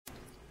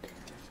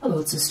Hello,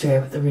 it's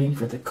Australia with the reading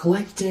for the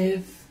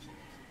collective.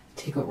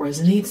 Take what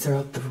resonates, throw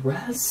out the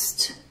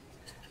rest.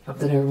 Hope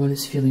that everyone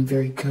is feeling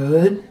very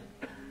good,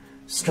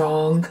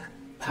 strong,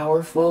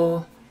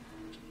 powerful,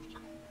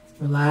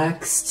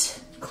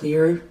 relaxed,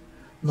 clear,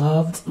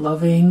 loved,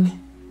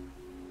 loving,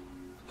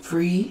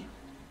 free,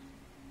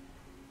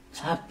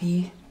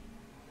 happy.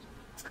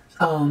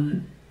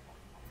 When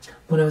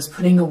I was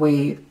putting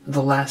away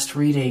the last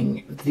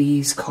reading,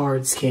 these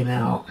cards came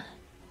out.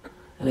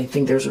 And I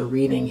think there's a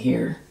reading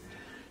here.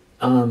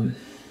 So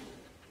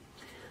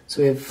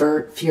we have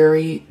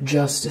Fury,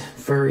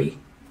 Furry,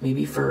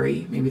 maybe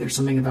there's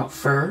something about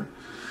fur.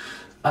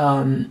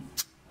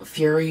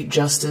 Fury,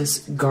 Justice,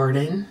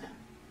 Garden.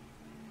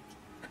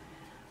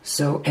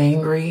 So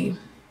angry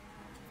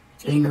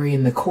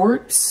in the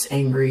courts,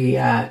 angry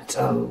at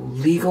a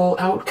legal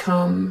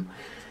outcome,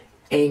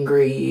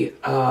 angry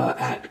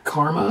at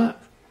karma,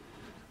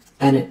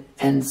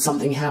 and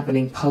something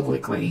happening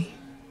publicly.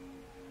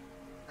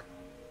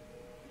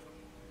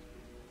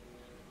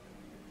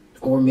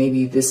 Or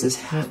maybe this is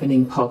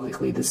happening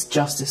publicly, this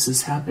justice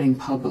is happening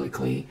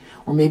publicly.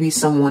 Or maybe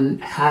someone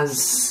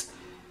has,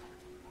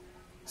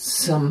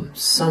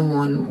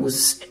 someone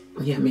was,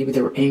 maybe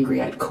they were angry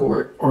at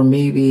court. Or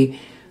maybe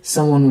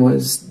someone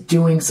was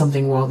doing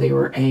something while they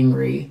were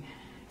angry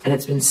and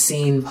it's been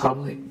seen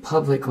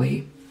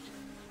publicly.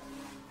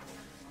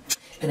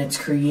 And it's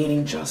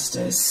creating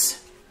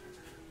justice.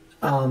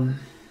 So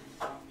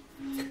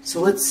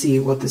let's see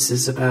what this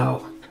is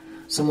about.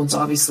 Someone's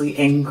obviously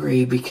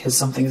angry because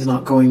something's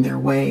not going their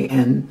way,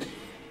 and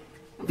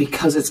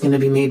because it's going to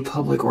be made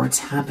public, or it's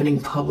happening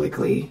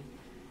publicly.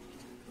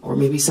 Or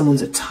maybe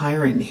someone's a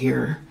tyrant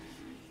here,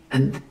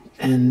 and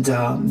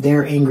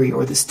they're angry,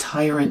 or this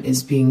tyrant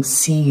is being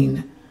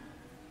seen,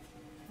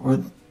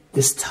 or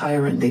this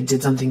tyrant, they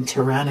did something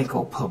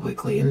tyrannical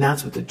publicly, and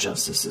that's what the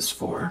justice is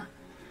for.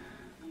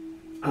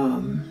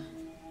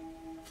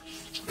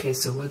 Okay,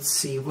 so let's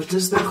see. What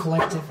does the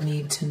collective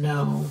need to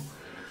know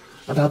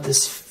about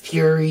this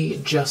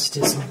Fury,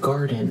 Justice,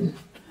 Garden?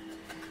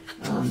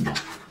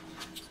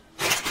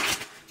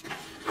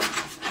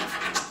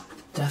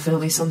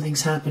 Definitely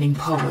something's happening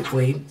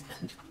publicly.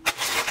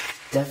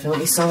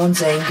 Definitely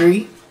someone's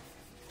angry.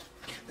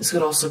 This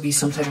could also be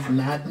some type of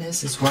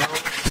madness as well.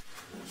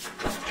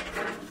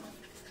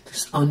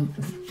 There's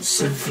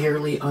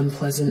severely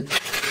unpleasant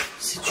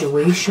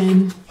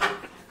situation.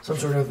 Some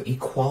sort of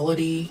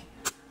equality.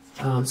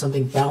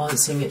 Something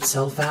balancing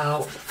itself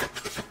out.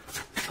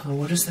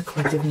 What does the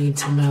collective need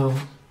to know?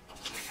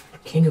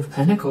 King of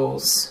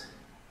Pentacles.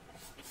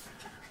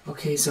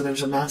 Okay, so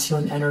there's a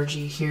masculine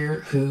energy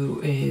here who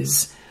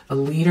is a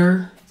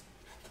leader.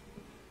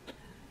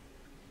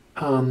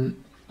 They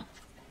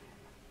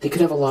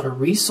could have a lot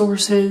of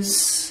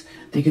resources.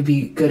 They could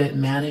be good at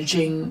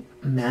managing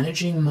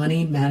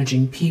money,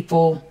 managing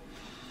people.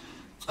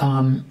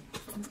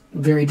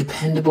 Very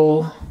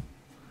dependable.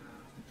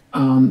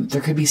 There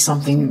could be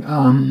something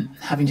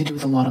having to do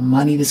with a lot of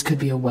money. This could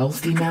be a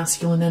wealthy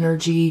masculine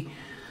energy.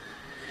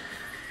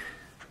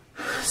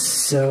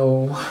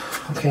 So,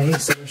 okay,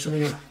 so there's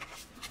something.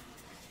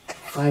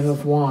 5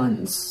 of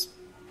Wands.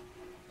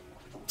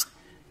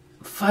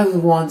 5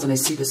 of Wands, and I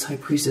see this High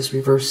Priestess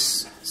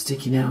reverse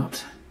sticking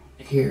out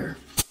here.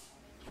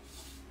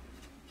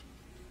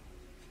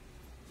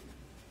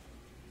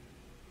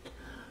 I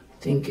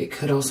think it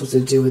could also have to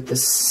do with the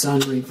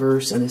Sun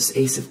reverse and this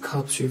Ace of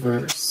Cups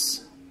reverse.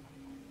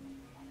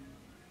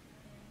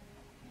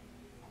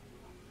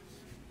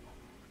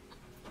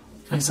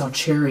 I saw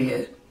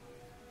Chariot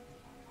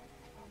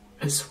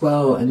as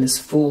well, and this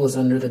Fool is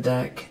under the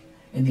deck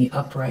in the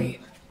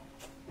upright.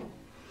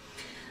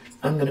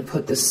 I'm going to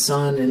put the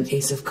Sun and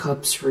Ace of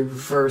Cups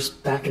reverse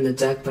back in the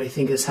deck, but I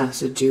think this has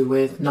to do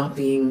with not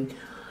being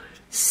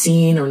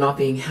seen or not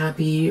being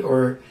happy,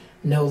 or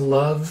no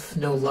love,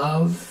 no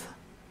love.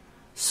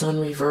 Sun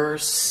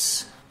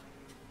reverse.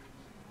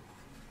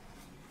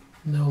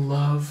 No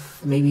love.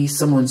 Maybe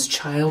someone's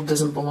child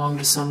doesn't belong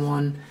to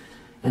someone,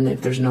 and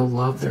if there's no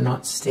love, they're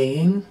not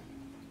staying.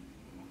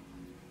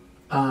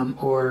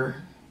 Or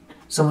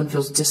someone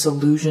feels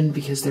disillusioned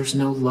because there's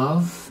no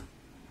love.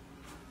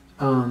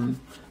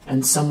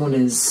 And someone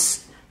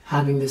is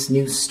having this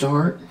new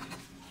start.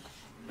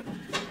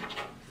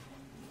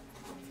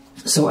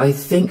 So I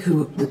think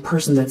the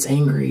person that's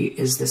angry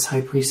is this High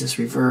Priestess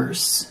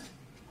reverse.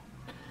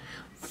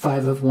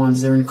 5 of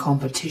Wands, they're in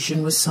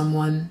competition with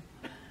someone.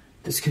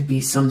 This could be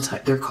some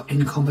type, they're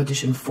in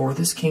competition for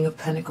this King of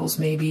Pentacles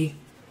maybe.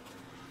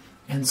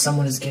 And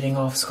someone is getting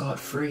off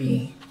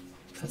scot-free.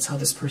 That's how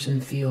this person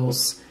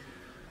feels.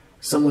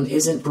 Someone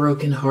isn't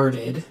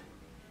brokenhearted,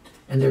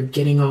 and they're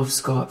getting off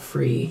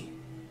scot-free.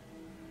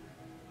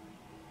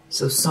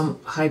 So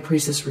some High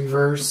Priestess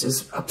reverse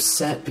is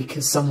upset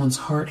because someone's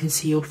heart has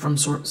healed from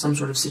some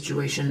sort of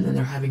situation, and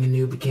they're having a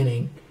new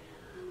beginning.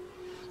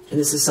 And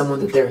this is someone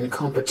that they're in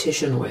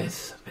competition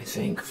with, I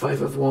think.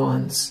 5 of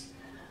Wands.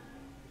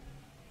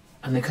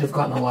 And they could have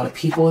gotten a lot of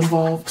people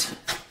involved.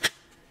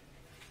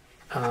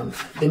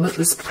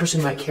 This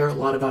person might care a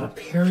lot about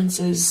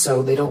appearances,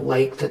 so they don't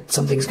like that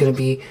something's going to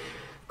be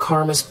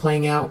karma's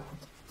playing out.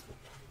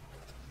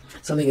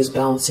 Something is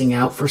balancing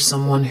out for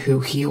someone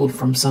who healed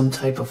from some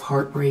type of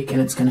heartbreak,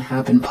 and it's going to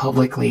happen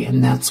publicly.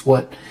 And that's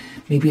what,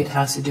 maybe it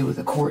has to do with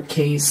a court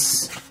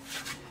case.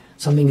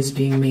 Something is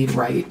being made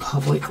right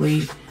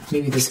publicly.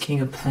 Maybe this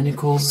King of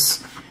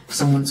Pentacles,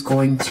 someone's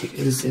going to,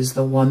 is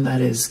the one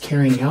that is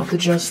carrying out the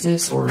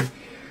justice, or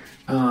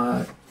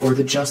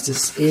the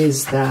justice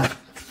is that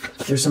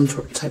there's some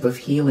type of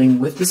healing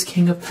with this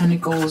King of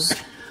Pentacles.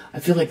 I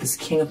feel like this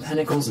King of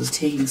Pentacles is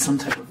taking some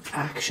type of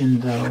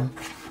action, though.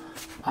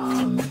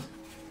 I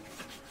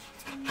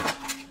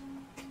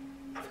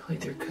feel like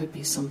there could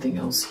be something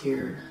else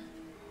here.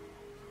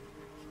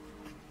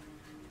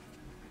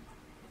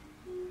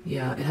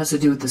 Yeah, it has to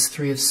do with this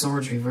Three of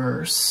Swords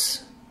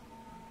reverse.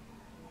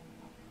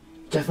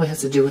 Definitely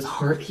has to do with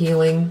heart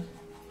healing.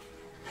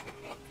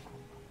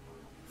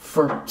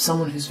 For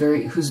someone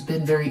who's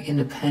been very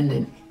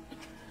independent.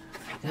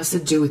 It has to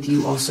do with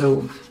you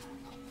also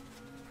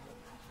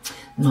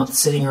not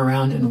sitting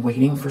around and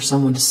waiting for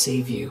someone to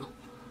save you.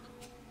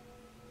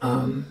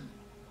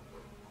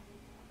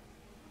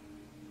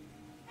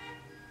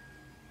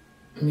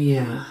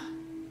 Yeah.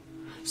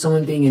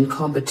 Someone being in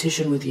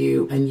competition with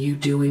you and you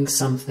doing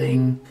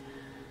something,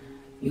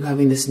 you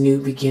having this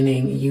new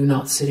beginning, you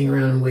not sitting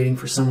around and waiting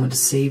for someone to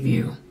save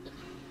you.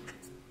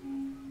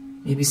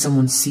 Maybe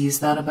someone sees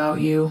that about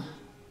you.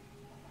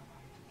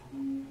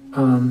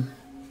 In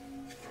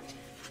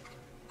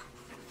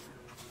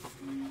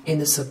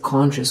the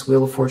subconscious,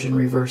 Wheel of Fortune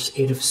reverse,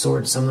 Eight of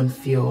Swords, someone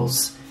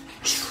feels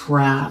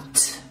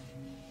trapped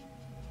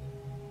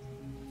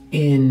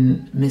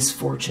in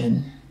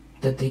misfortune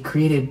that they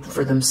created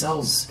for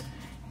themselves.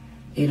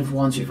 Eight of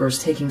Wands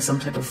reverse, taking some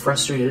type of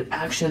frustrated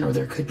action, or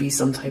there could be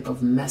some type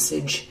of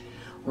message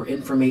or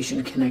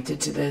information connected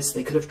to this.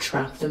 They could have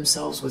trapped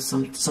themselves with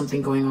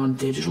something going on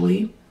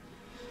digitally.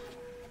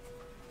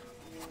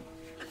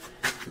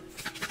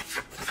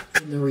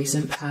 In the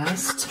recent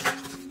past,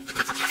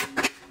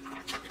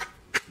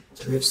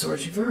 Three of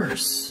Swords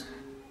reverse.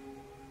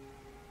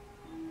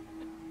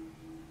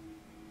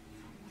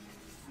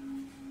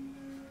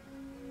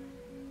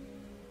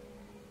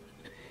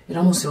 It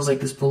almost feels like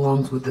this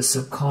belongs with the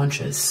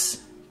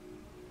subconscious,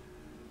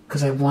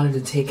 because I wanted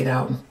to take it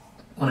out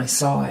when I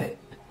saw it.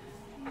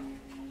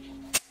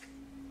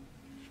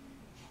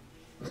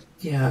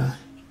 Yeah.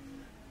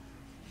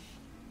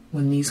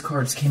 When these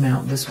cards came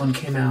out, this one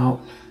came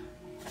out,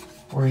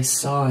 or I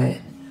saw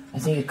it. I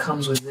think it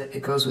comes with it.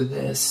 It goes with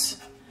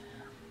this.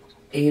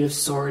 Eight of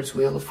Swords,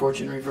 Wheel of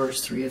Fortune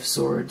reverse, Three of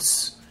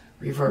Swords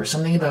reverse.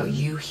 Something about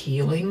you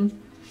healing,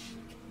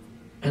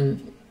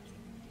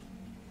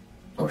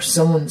 or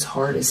someone's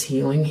heart is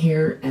healing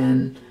here,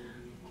 and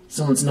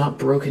someone's not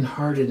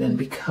brokenhearted, and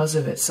because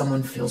of it,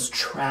 someone feels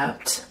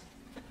trapped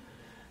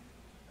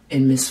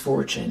in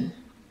misfortune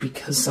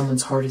because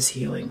someone's heart is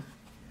healing.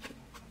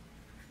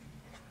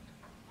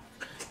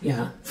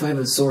 Yeah, Five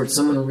of Swords.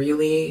 Someone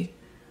really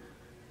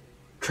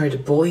tried to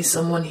bully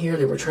someone here.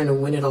 They were trying to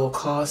win at all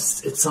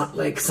costs. It's not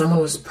like someone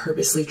was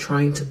purposely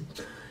trying to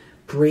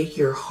break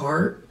your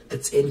heart.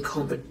 That's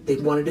incompetent. They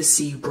wanted to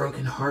see you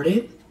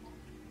brokenhearted.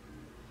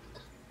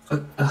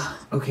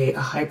 Okay,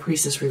 a High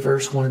Priestess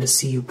reverse wanted to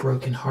see you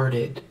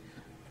brokenhearted.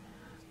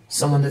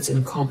 Someone that's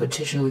in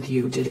competition with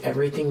you did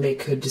everything they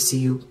could to see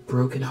you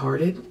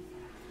brokenhearted.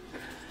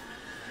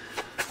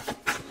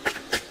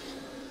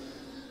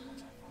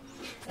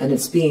 And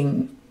it's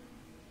being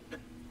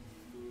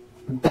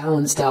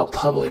balanced out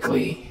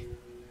publicly.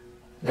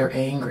 They're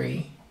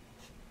angry.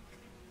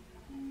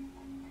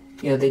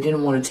 You know, they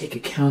didn't want to take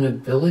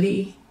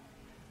accountability,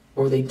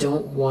 or they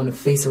don't want to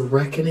face a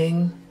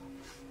reckoning.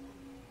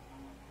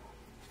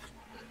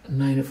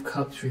 Nine of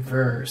Cups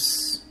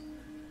reverse.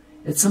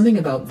 It's something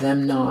about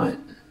them not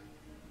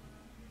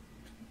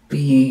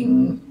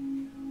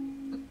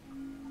being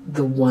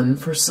the one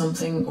for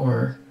something,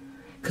 or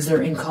because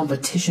they're in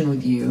competition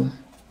with you.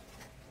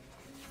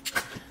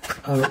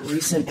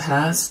 Recent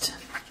past.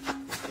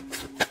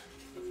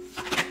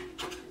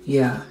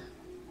 Yeah.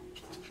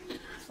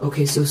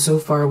 Okay, so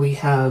far we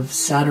have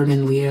Saturn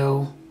in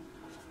Leo,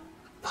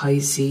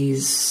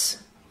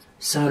 Pisces,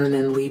 Saturn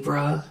in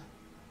Libra,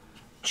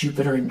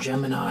 Jupiter in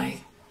Gemini.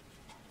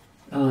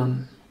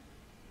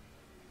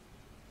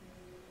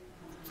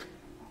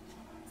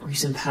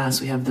 Recent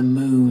past, we have the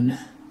Moon.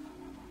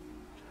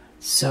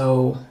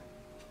 So,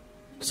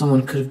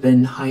 someone could have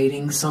been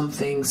hiding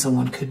something.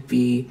 Someone could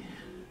be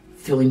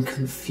feeling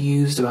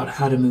confused about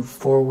how to move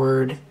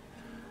forward.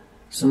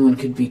 Someone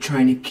could be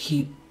trying to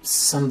keep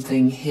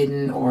something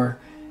hidden, or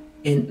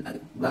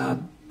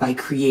by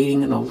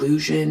creating an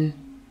illusion.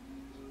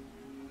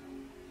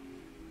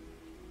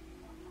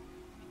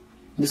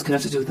 This could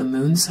have to do with the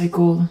moon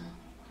cycle.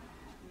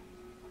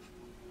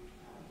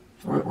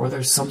 Or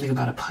there's something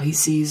about a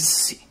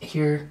Pisces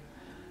here.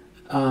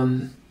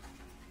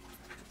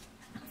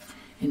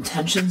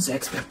 Intentions,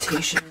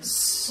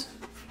 expectations.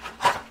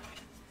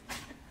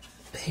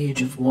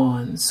 Page of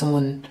Wands.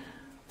 Someone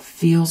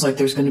feels like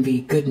there's going to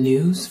be good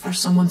news for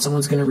someone.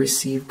 Someone's going to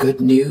receive good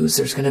news.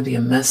 There's going to be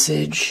a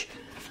message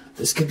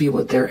This could be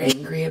what they're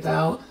angry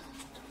about.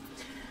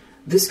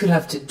 This could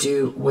have to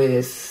do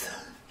with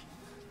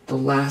the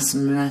last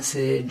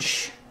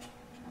message.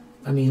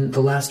 I mean,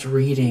 the last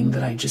reading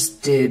that I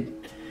just did.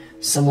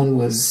 Someone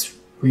was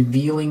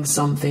revealing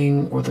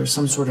something, or there's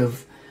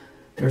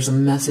a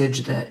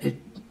message that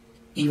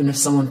even if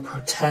someone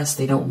protests,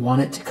 they don't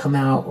want it to come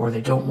out, or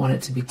they don't want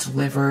it to be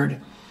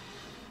delivered.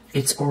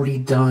 It's already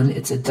done.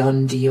 It's a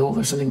done deal.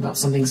 There's something about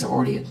something's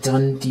already a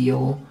done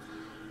deal.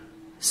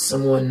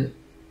 Someone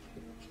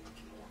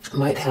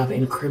might have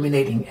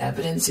incriminating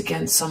evidence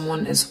against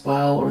someone as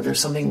well, or there's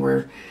something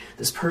where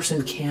this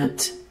person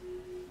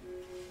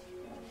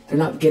they're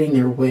not getting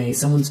their way.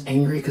 Someone's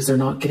angry because they're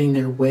not getting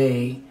their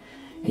way,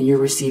 and you're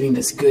receiving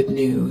this good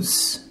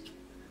news.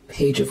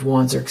 Page of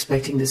Wands are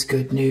expecting this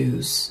good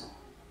news.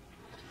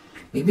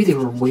 Maybe they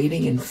were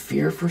waiting in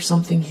fear for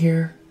something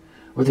here,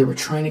 or they were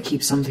trying to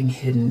keep something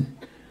hidden.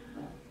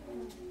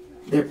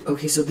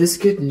 Okay, so this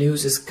good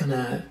news is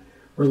gonna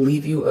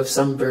relieve you of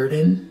some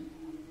burden,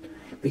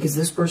 because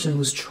this person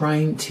was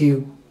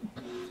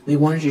they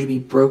wanted you to be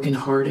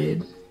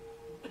brokenhearted.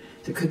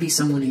 There could be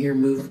someone here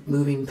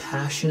moving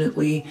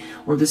passionately,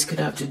 or this could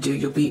have to do,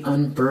 you'll be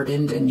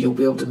unburdened and you'll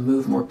be able to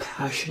move more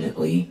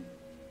passionately.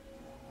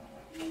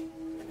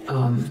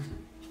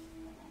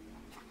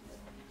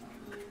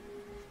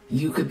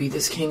 You could be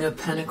this King of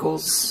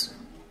Pentacles,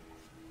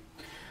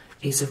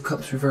 Ace of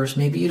Cups reversed.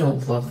 Maybe you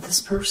don't love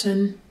this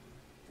person.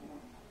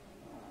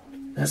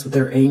 That's what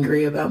they're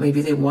angry about.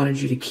 Maybe they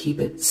wanted you to keep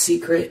it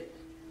secret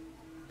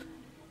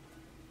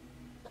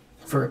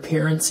for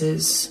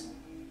appearances.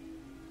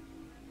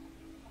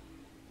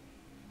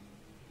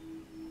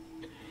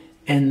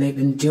 And they've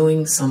been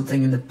doing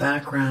something in the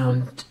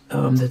background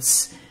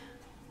that's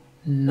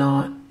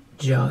not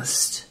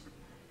just.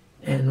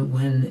 And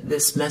when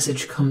this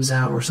message comes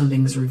out or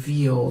something's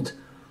revealed,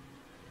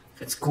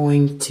 it's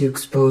going to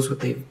expose what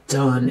they've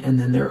done, and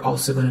then they're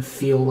also going to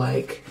feel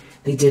like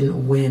they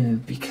didn't win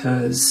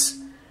because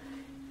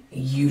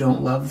you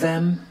don't love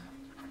them.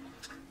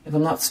 If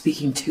I'm not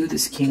speaking to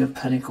this King of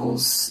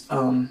Pentacles,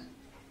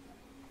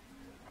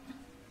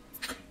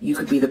 you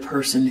could be the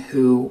person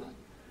who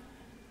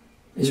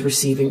is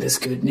receiving this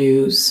good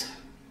news,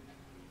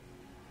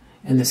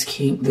 and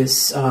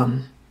this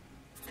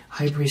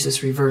High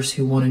Priestess reverse,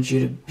 who wanted you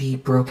to be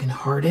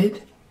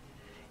brokenhearted,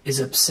 is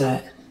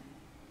upset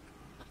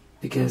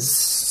because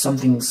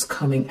something's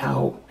coming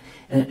out,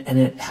 and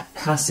it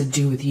has to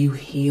do with you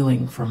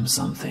healing from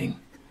something.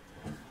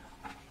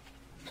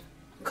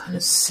 What kind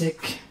of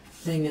sick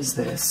thing is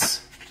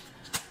this?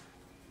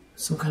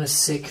 Some kind of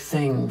sick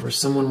thing where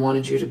someone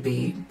wanted you to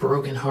be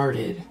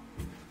brokenhearted.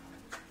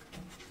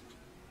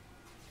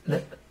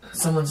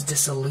 Someone's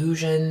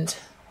disillusioned.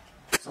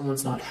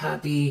 Someone's not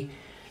happy.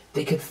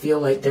 They could feel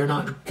like they're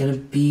not going to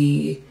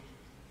be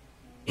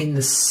in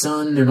the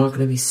sun. They're not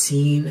going to be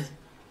seen.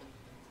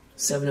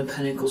 Seven of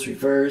Pentacles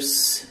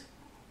reverse.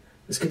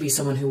 This could be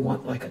someone who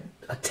wants like a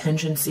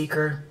attention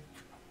seeker.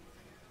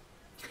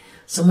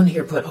 Someone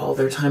here put all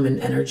their time and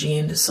energy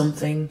into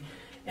something,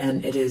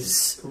 and it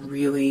is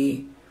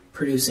really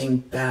producing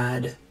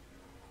bad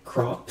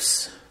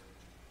crops.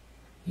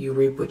 You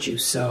reap what you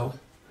sow.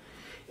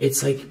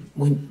 It's like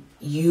when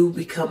you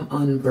become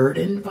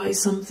unburdened by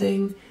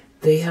something,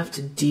 they have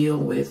to deal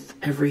with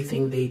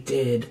everything they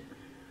did.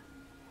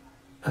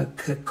 A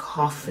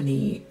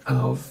cacophony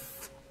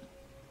of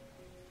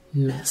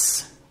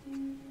mess.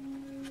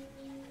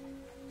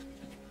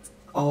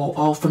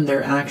 All from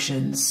their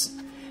actions.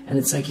 And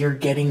it's like you're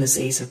getting this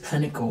Ace of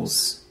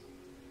Pentacles.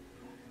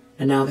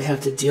 And now they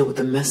have to deal with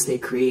the mess they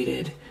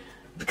created,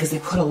 because they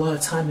put a lot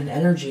of time and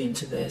energy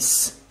into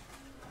this.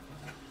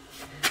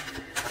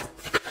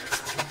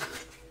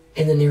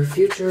 In the near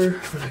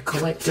future, for the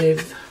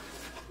collective,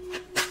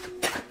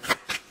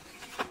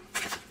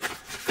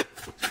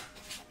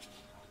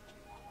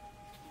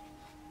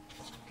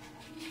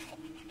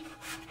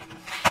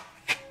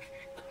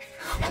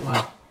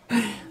 wow,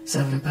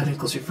 Seven of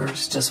Pentacles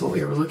reversed, just what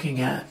we were looking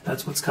at.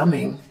 That's what's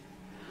coming.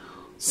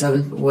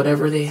 Seven,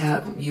 whatever they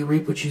have, you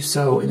reap what you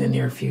sow in the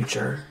near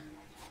future.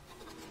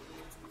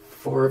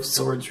 Four of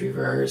Swords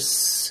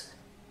reverse.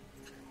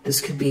 This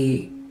could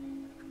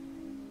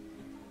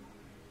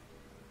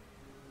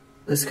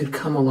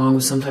come along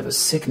with some type of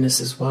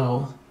sickness as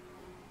well.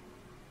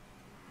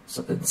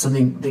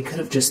 Something they could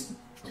have just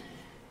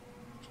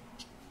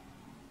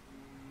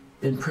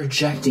been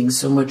projecting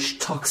so much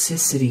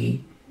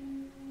toxicity.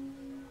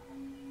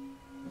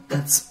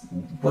 That's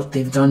what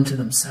they've done to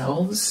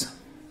themselves.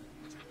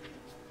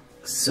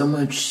 So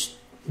much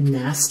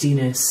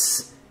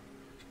nastiness.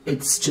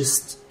 It's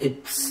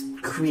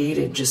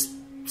created just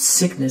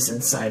sickness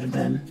inside of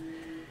them.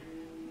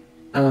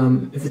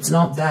 If it's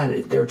not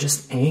that, they're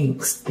just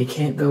angst. They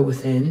can't go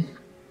within.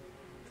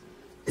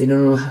 They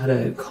don't know how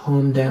to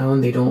calm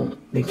down.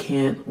 They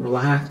can't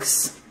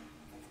relax.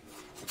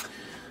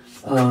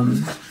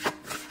 In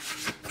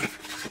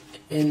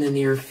the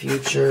near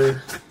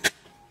future,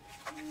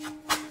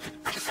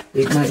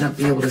 they might not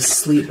be able to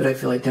sleep, but I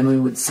feel like then we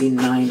would see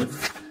Nine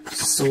of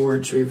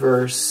Swords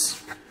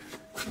reverse.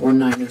 or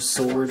Nine of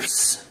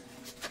Swords.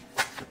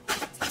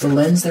 The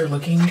lens they're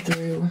looking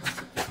through,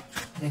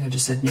 I think I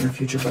just said near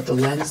future, but the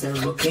lens they're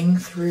looking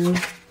through,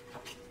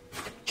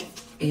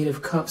 Eight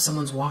of Cups,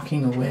 someone's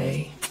walking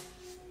away.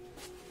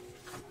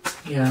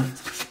 Yeah.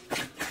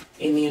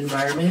 In the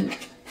environment,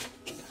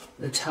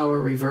 the Tower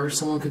reverse,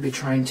 someone could be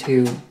trying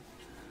to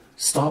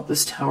stop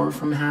this Tower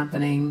from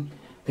happening.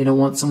 They don't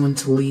want someone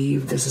to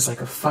leave. This is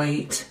like a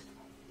fight.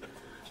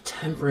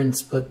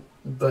 Temperance, but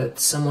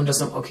someone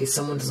doesn't, okay,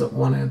 someone doesn't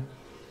want to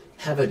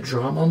have a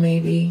drama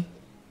maybe.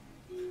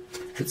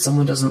 That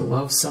someone doesn't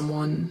love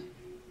someone.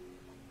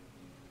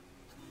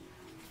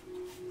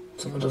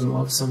 Someone doesn't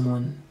love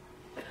someone.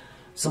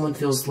 Someone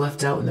feels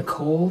left out in the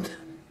cold.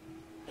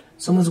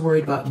 Someone's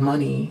worried about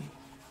money.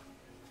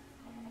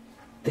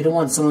 They don't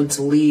want someone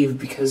to leave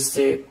because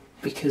they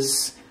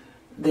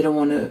don't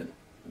want to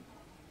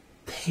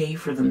pay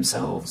for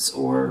themselves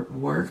or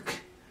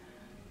work,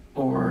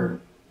 or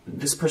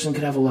this person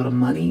could have a lot of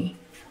money.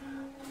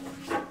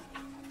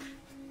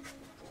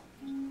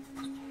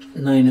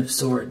 Nine of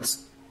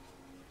Swords.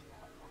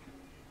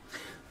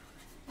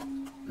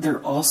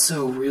 They're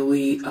also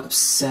really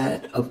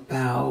upset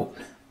about,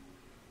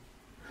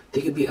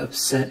 they could be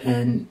upset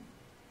and,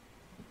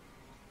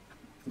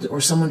 or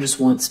someone just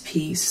wants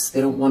peace. They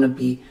don't want to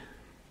be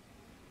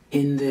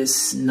in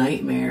this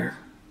nightmare.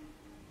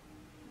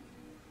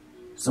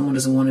 Someone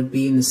doesn't want to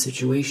be in this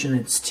situation.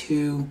 It's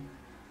too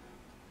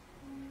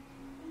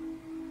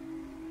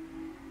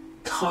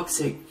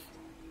toxic.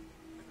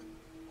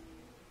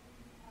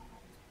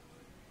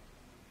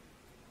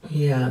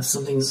 Yeah,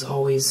 something's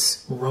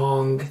always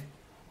wrong.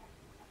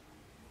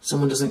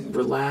 Someone doesn't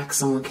relax.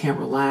 Someone can't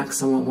relax.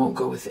 Someone won't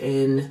go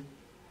within.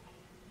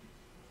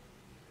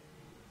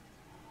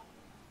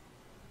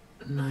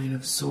 Nine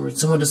of Swords.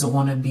 Someone doesn't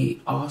want to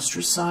be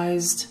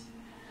ostracized.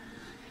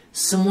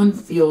 Someone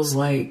feels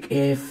like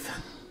if,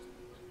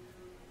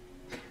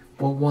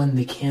 well, one,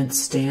 they can't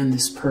stand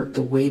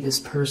the way this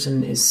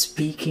person is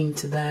speaking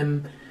to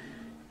them.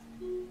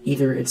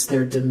 Either it's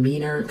their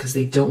demeanor, because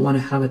they don't want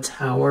to have a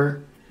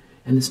Tower,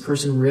 and this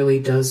person really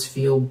does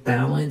feel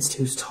balanced,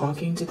 who's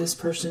talking to this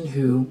person,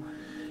 who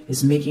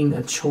is making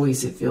a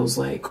choice, it feels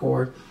like,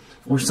 or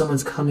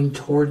someone's coming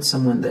towards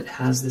someone that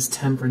has this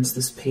temperance,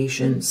 this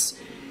patience.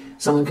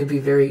 Someone could be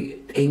very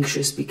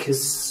anxious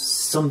because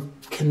some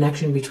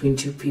connection between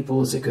two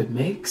people is a good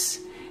mix,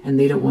 and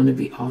they don't want to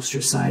be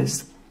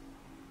ostracized.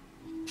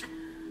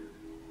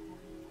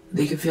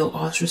 They could feel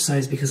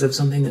ostracized because of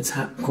something that's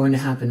going to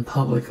happen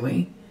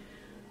publicly.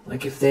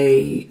 Like if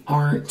they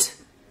aren't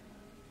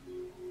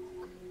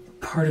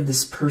part of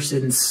this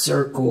person's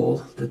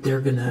circle, that they're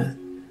gonna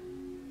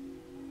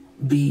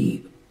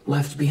be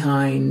left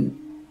behind.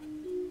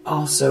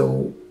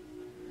 Also,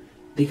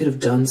 they could have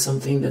done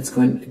something that's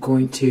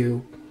going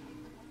to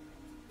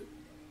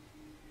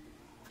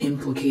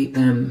implicate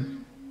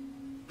them.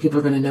 People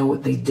are going to know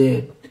what they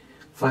did.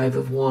 Five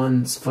of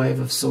Wands, Five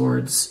of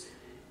Swords.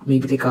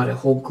 Maybe they got a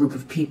whole group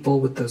of people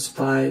with those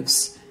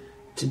fives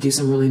to do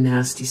some really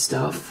nasty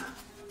stuff.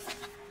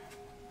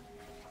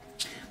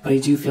 But I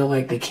do feel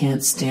like they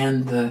can't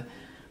stand the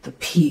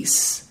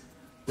peace,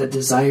 the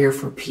desire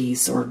for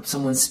peace, or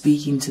someone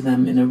speaking to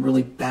them in a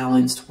really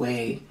balanced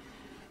way.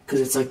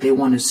 Because it's like they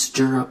want to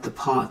stir up the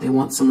pot. They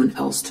want someone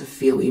else to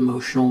feel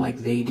emotional like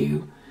they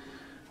do.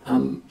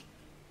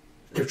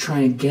 They're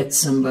trying to get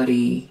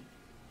somebody.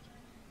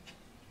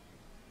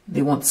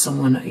 They want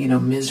someone, you know,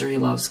 misery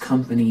loves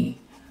company.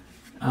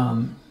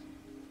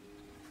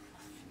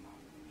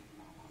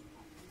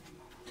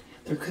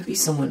 There could be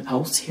someone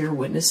else here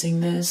witnessing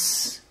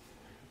this.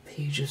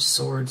 Page of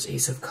Swords,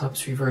 Ace of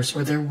Cups reverse,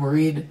 where they're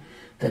worried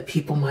that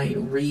people might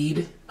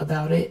read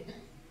about it.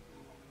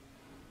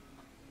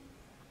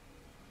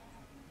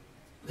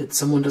 That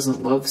someone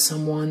doesn't love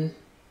someone.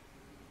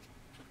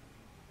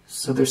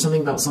 So there's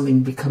something about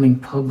something becoming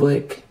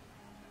public,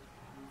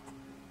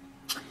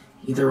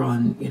 either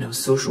on, you know,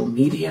 social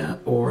media,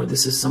 or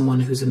this is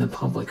someone who's in the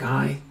public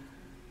eye.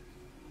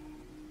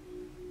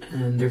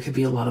 And there could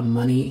be a lot of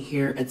money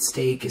here at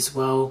stake as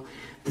well.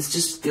 This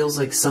just feels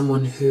like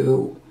someone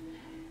who,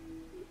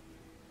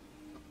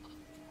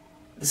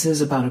 this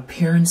is about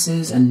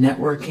appearances and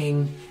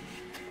networking,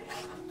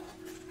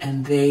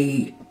 and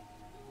they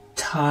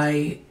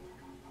tie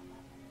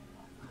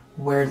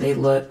where they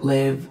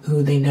live,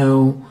 who they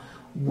know,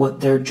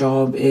 what their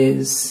job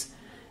is,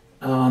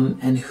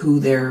 and who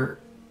they're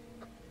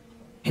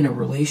in a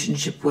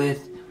relationship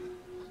with,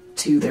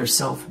 to their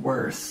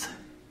self-worth.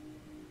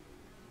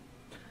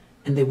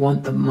 And they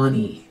want the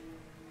money.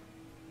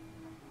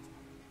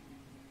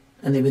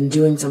 And they've been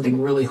doing something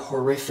really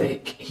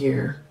horrific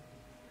here.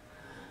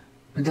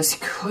 And this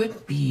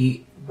could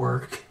be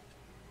work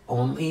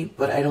only,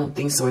 but I don't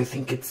think so. I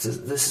think this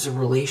is a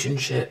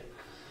relationship.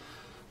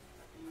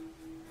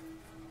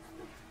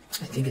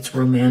 I think it's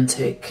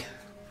romantic.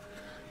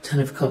 Ten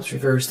of Cups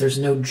reversed. There's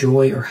no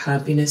joy or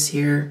happiness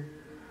here.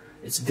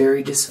 It's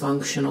very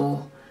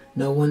dysfunctional.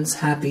 No one's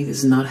happy. This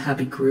is not a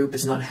happy group.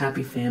 It's not a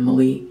happy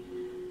family.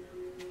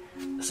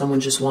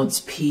 Someone just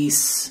wants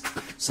peace.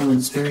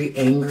 Someone's very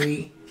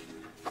angry.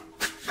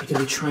 You could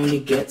be trying to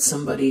get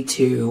somebody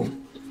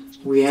to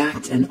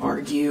react and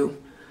argue,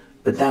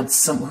 but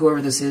that's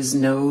whoever this is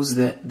knows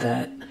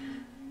that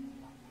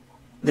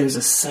there's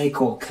a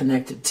cycle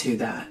connected to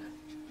that.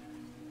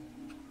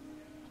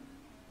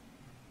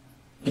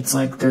 It's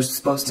like there's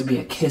supposed to be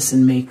a kiss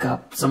and make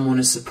up. Someone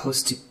is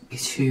supposed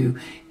to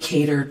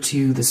cater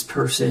to this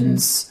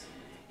person's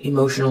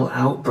emotional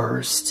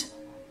outburst,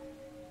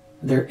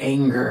 their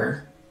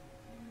anger,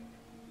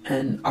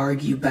 and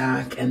argue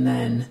back, and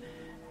then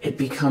it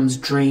becomes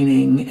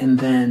draining, and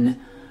then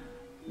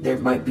there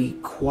might be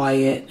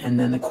quiet, and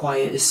then the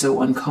quiet is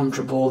so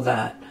uncomfortable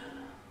that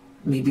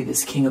maybe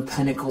this King of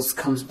Pentacles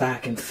comes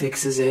back and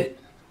fixes it,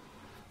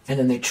 and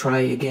then they try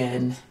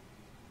again.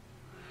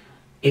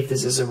 If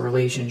this is a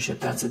relationship,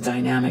 that's a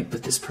dynamic,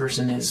 but this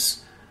person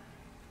is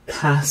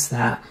past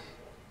that.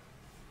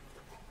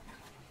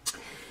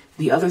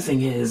 The other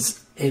thing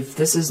is, if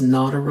this is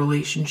not a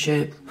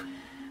relationship,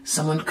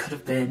 someone could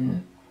have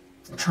been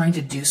trying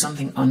to do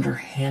something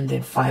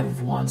underhanded, 5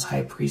 of Wands,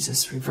 High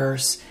Priestess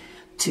reverse,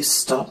 to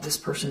stop this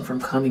person from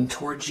coming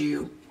towards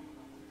you.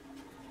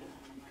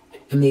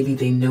 And maybe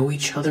they know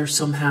each other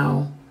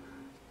somehow,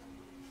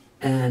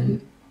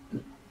 and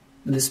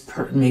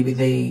maybe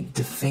they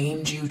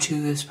defamed you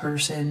to this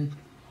person.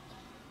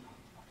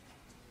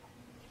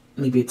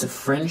 Maybe it's a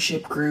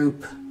friendship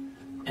group,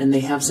 and they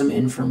have some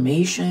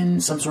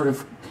information, some sort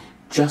of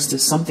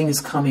justice. Something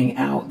is coming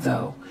out,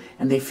 though,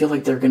 and they feel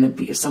like they're going to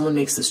be, if someone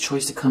makes this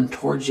choice to come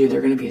towards you,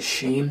 they're going to be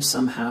ashamed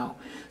somehow.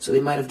 So they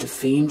might have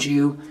defamed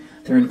you.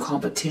 They're in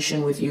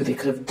competition with you. They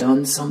could have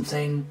done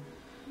something.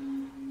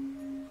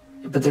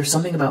 But there's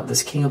something about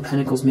this King of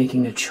Pentacles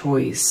making a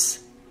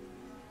choice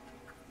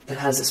that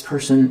has this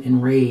person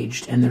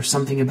enraged, and there's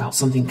something about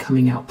something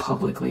coming out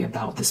publicly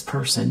about this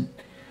person.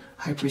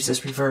 High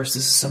Priestess reverse,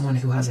 this is someone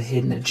who has a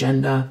hidden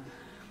agenda,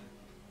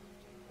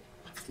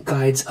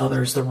 guides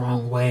others the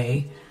wrong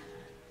way.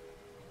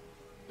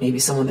 Maybe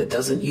someone that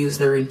doesn't use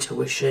their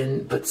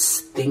intuition but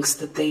thinks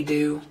that they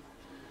do.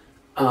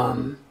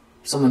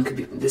 Someone could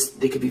be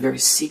they could be very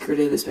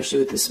secretive, especially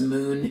with this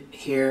moon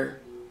here.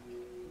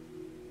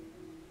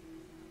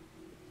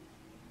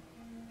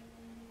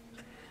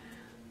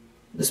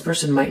 This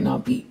person might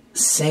not be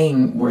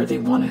saying where they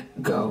want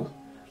to go,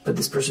 but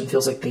this person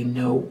feels like they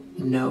know.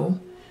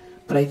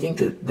 But I think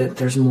that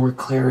there's more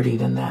clarity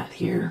than that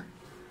here,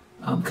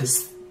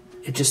 because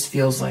it just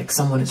feels like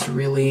someone is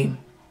really,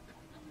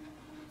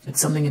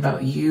 it's something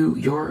about you.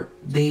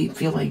 They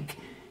feel like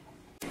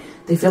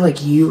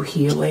you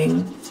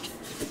healing.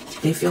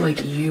 They feel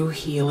like you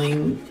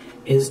healing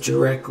is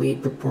directly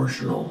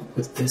proportional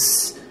with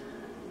this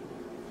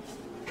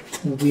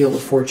Wheel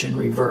of Fortune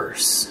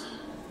reverse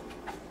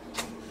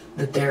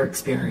that they're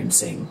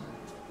experiencing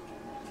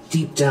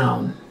deep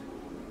down.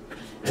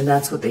 And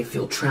that's what they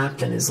feel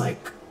trapped in, is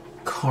like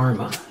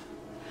karma.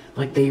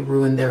 Like they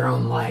ruined their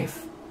own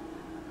life.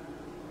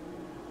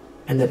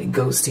 And that it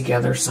goes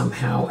together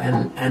somehow.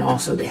 And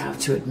also they have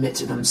to admit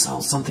to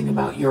themselves something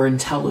about your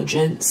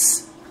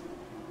intelligence.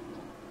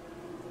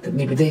 That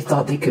maybe they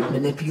thought they could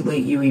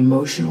manipulate you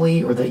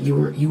emotionally, or that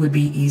you would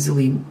be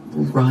easily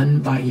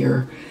run by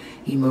your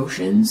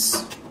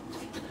emotions.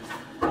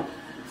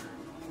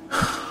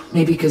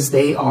 Maybe because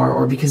they are,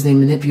 or because they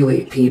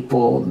manipulate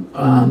people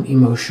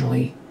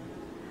emotionally.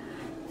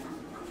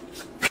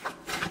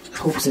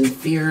 Hopes and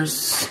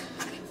fears.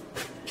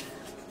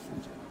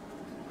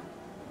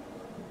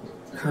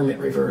 Hermit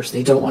reverse.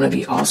 They don't want to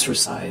be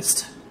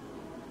ostracized.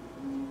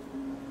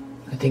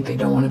 I think they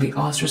don't want to be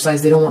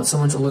ostracized. They don't want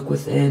someone to look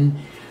within.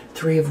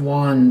 3 of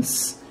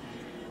Wands.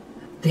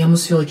 They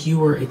almost feel like you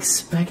were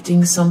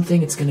expecting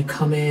something. It's going to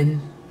come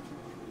in.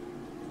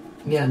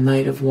 Yeah,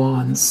 Knight of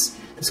Wands.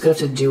 This could have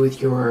to do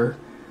with your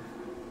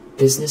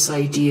business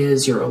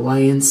ideas, your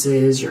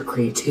alliances, your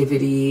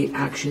creativity,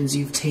 actions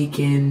you've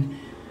taken.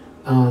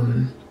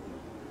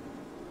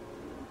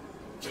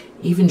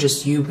 Even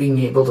just you being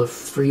able to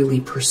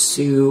freely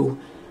pursue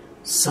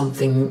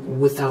something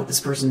without this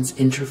person's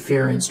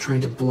interference, trying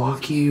to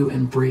block you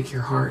and break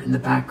your heart in the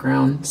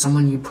background.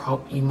 Someone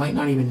you might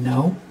not even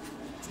know.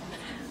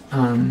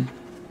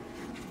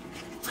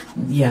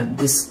 Yeah,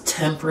 this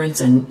Temperance,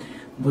 and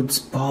what's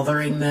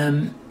bothering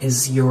them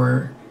is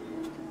your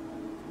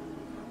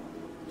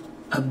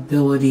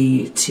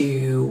ability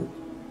to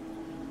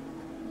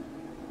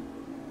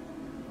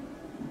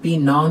be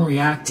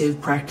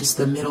non-reactive, practice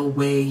the middle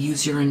way,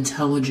 use your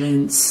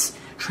intelligence,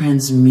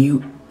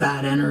 transmute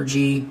bad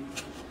energy,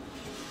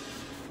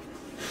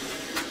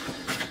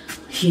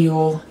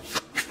 heal,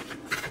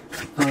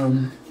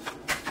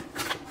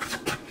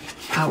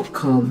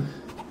 outcome,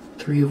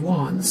 3 of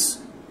Wands.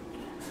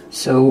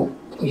 So,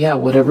 yeah,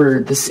 whatever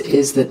this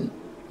is that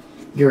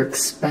you're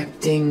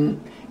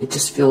expecting, it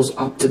just feels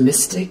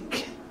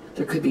optimistic.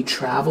 There could be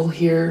travel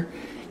here.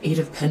 8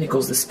 of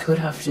Pentacles, this could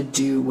have to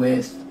do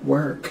with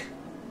work.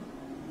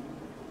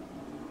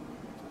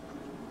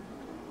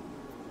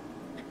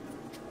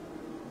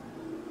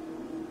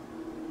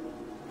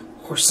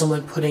 Or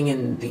someone putting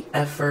in the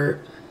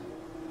effort,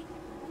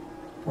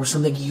 or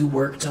something you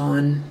worked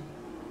on.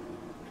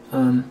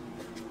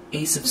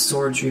 Ace of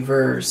Swords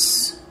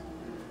reverse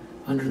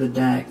under the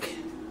deck.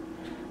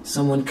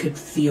 Someone could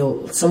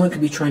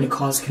be trying to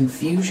cause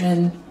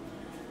confusion,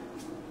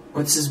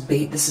 or this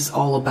is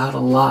all about a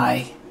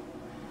lie,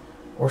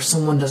 or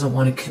someone doesn't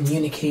want to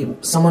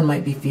communicate. Someone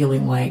might be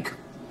feeling like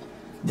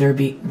they're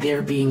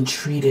being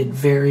treated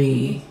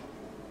very,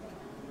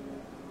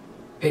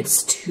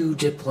 it's too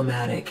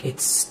diplomatic,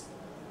 it's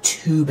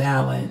too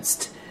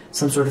balanced.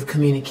 Some sort of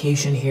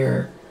communication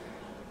here.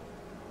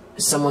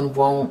 Someone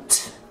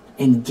won't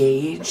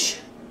engage.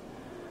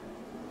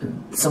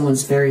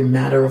 Someone's very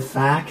matter of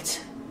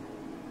fact.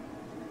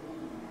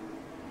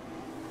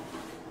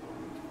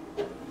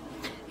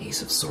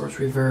 Ace of Swords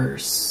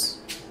reverse.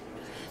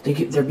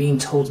 They're being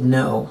told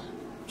no.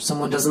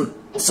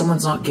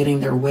 Someone's not getting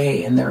their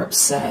way and they're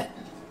upset.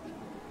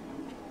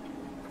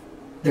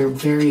 They're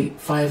very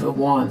Five of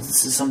Wands.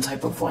 This is some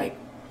type of like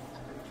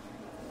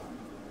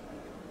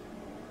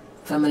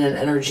feminine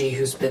energy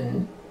who's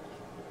been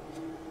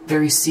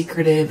very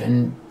secretive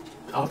and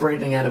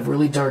operating out of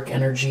really dark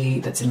energy,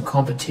 that's in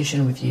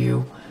competition with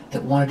you,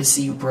 that wanted to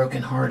see you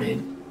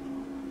brokenhearted,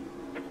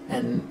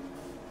 and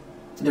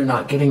they're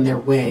not getting their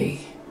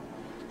way.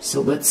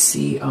 So let's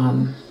see,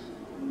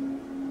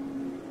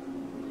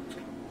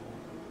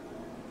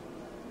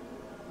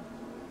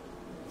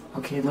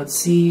 okay, let's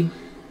see.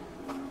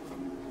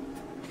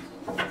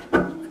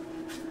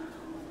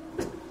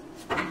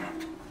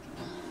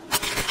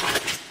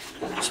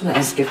 I'm going to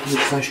ask a few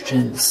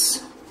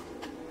questions.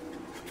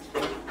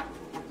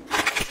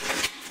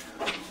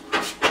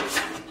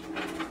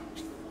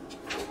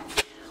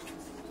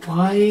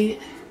 Why?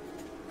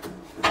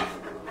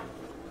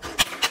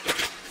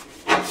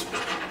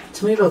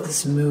 Tell me about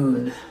this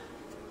moon.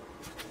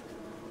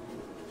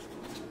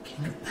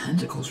 King of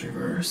Pentacles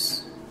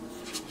reverse.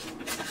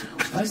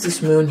 Why is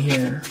this moon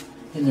here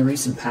in the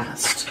recent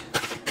past?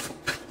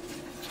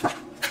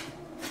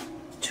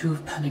 Two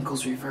of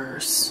Pentacles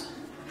reverse.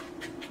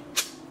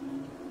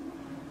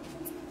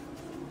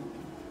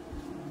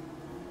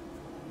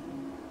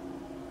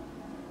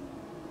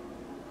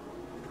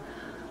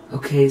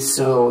 Okay,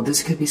 so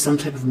this could be some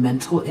type of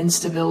mental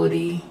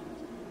instability.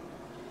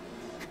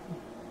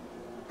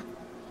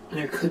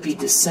 There could be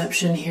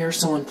deception here,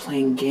 someone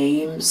playing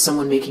games,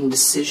 someone making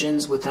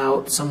decisions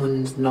without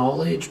someone's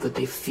knowledge, but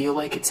they feel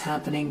like it's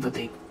happening, but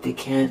they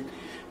can't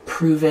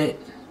prove it.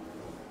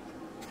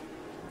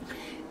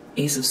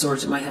 Ace of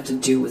Swords, it might have to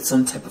do with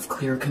some type of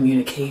clear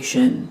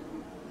communication.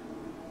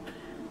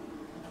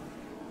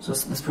 So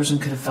this person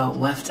could have felt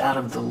left out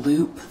of the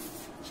loop.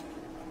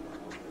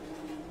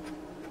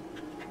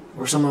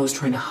 Or someone was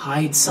trying to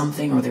hide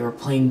something, or they were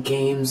playing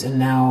games, and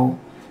now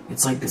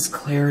it's like this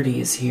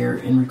clarity is here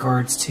in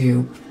regards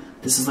to,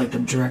 this is like the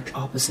direct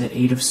opposite,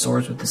 Eight of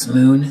Swords with this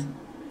moon.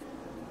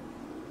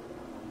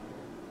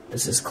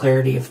 This is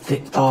clarity of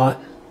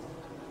thought.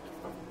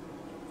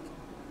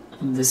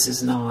 This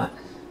is not.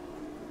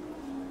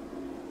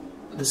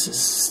 This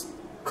is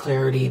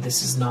clarity,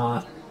 this is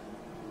not.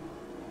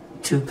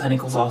 Two of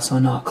Pentacles also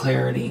not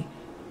clarity.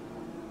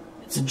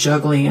 It's a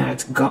juggling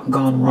act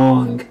gone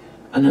wrong.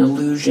 An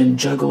illusion,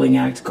 juggling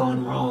act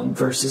gone wrong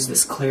versus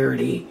this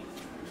clarity.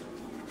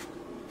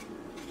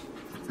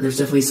 There's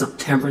definitely some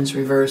Temperance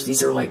reverse.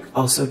 These are like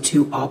also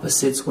two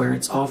opposites where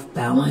it's off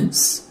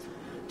balance,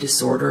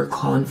 disorder,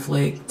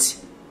 conflict.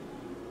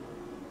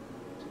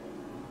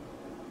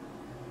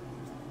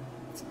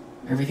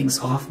 Everything's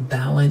off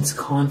balance,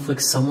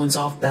 conflict, someone's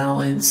off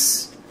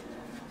balance.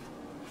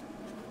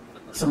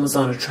 Someone's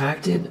not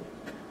attracted.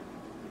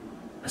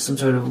 Some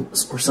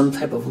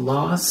type of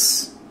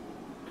loss.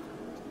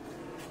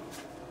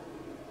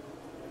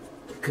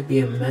 Could be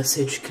a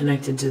message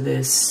connected to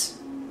this.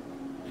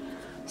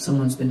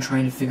 Someone's been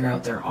trying to figure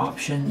out their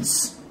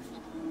options.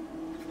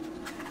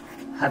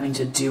 Having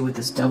to do with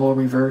this Devil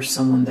reverse,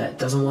 someone that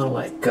doesn't want to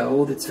let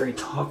go, that's very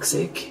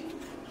toxic.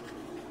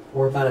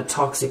 Or about a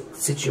toxic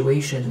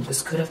situation.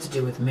 This could have to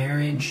do with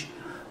marriage,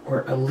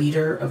 or a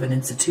leader of an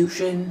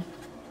institution.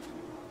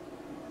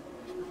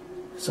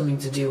 Something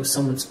to do with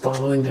someone's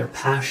following their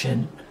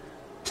passion,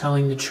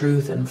 telling the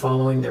truth and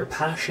following their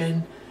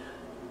passion.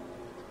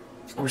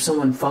 Or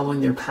someone following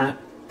their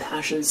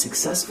passion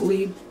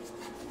successfully.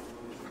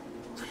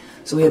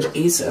 So we have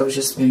Ace. I was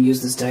just going to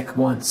use this deck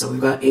once. So we've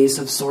got Ace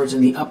of Swords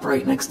in the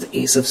upright next to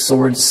Ace of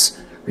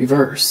Swords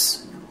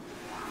reverse.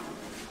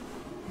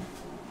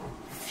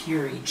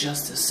 Fury,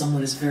 Justice.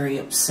 Someone is very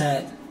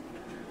upset.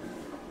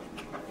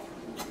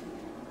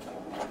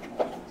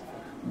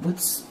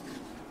 What's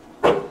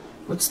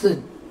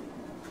the...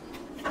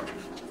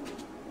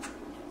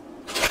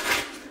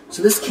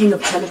 So this King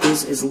of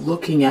Pentacles is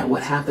looking at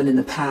what happened in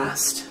the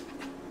past.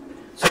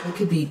 So they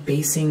could be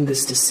basing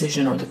this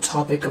decision, or the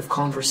topic of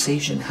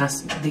conversation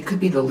they could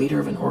be the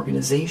leader of an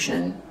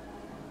organization.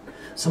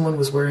 Someone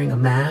was wearing a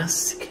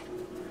mask.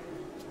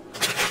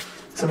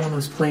 Someone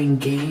was playing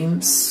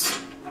games.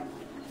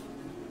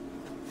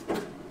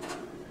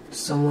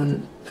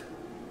 Someone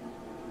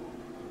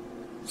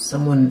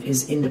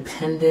is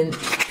independent.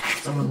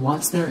 Someone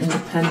wants their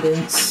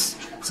independence.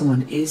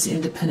 Someone is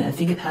independent. I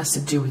think it has to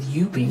do with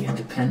you being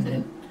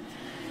independent.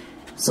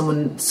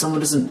 Someone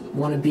doesn't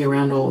want to be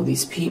around all of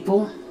these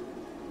people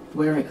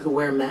who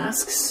wear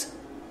masks.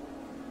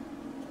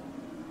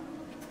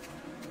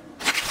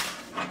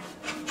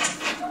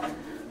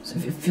 So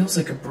it feels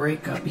like a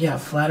breakup. Yeah,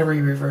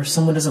 flattery reverse.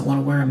 Someone doesn't want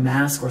to wear a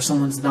mask, or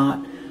someone's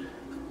not.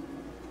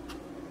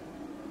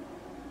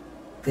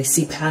 They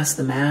see past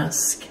the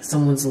mask.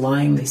 Someone's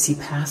lying. They see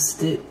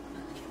past it.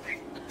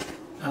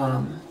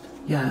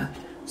 Yeah,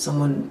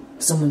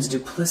 someone's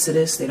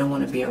duplicitous. They don't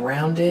want to be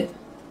around it.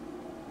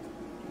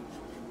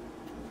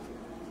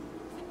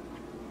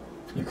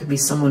 There could be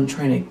someone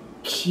trying to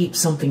keep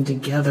something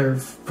together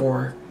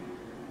for...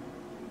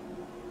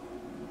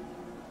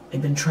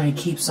 They've been trying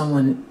to keep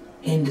someone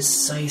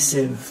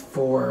indecisive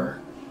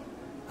for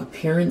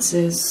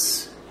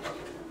appearances.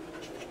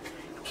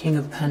 King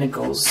of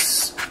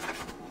Pentacles.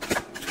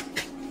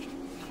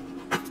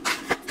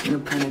 King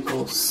of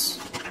Pentacles.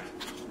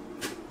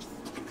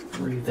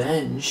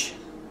 Revenge.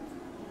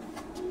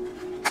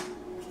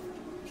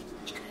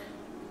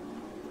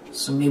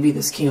 So maybe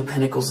this King of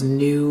Pentacles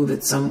knew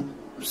that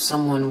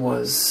someone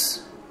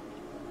was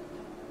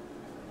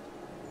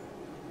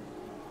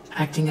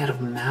acting out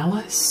of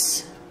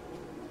malice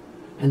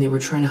and they were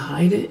trying to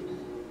hide it.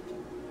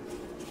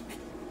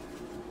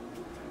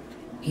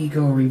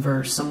 Ego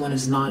reverse. Someone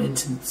is not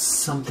into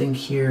something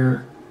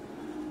here.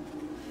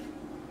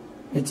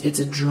 It's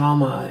a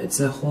drama. It's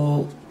a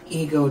whole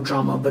ego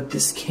drama, but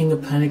this King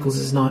of Pentacles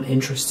is not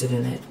interested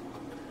in it.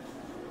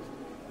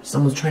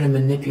 Someone's trying to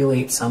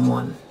manipulate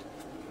someone,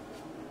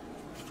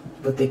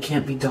 but they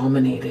can't be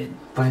dominated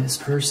by this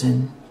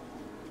person.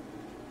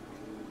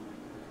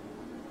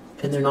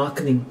 And they're not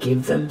going to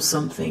give them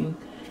something.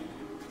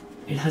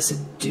 It has to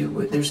do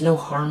with... There's no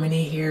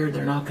harmony here.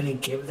 They're not going to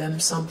give them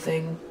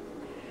something.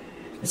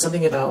 It's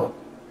something about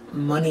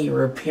money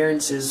or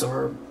appearances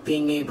or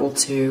being able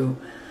to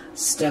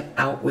step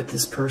out with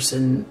this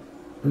person,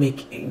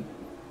 making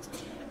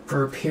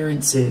for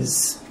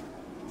appearances.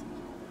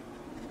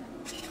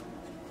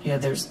 Yeah,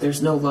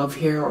 there's no love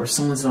here, or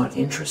someone's not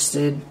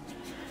interested.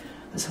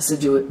 This has to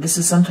do with... This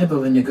is some type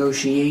of a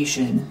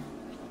negotiation.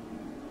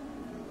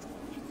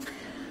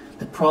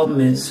 The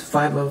problem is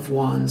Five of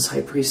Wands,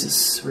 High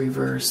Priestess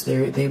reverse.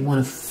 They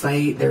want to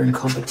fight. They're in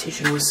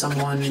competition with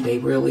someone. They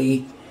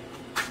really...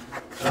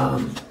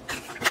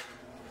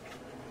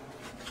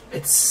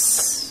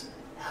 it's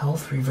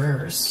health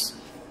reverse.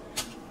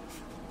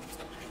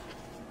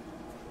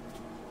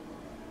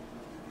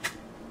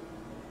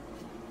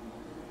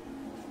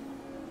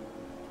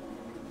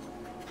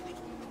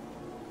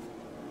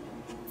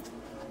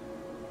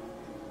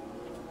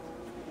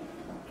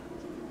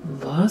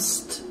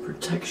 Lust,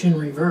 protection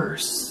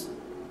reverse.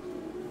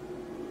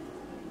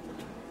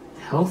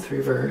 Health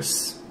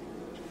reverse.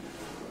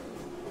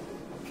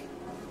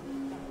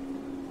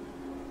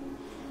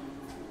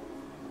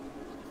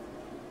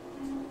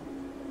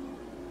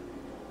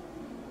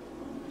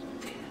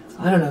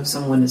 I don't know if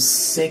someone is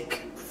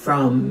sick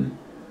from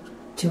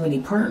too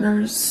many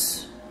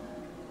partners.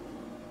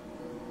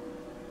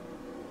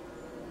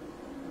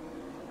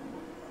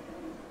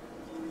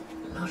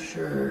 I'm not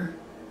sure.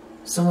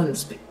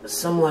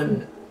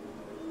 Someone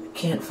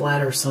can't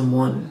flatter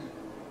someone.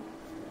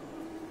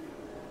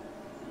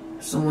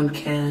 Someone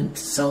can't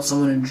sell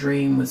someone a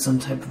dream with some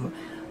type of...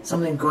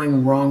 Something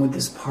going wrong with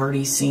this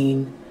party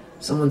scene.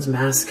 Someone's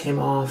mask came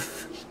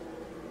off.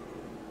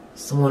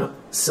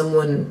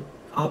 Someone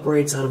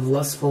operates out of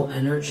lustful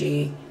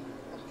energy.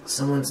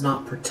 Someone's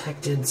not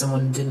protected.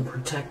 Someone didn't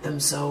protect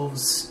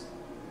themselves.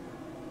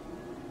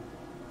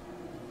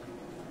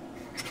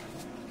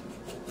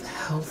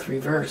 Health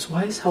reverse.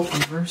 Why is health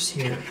reverse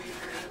here?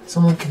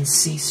 Someone can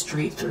see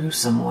straight through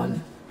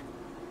someone.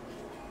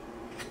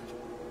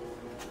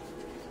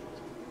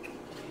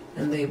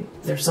 And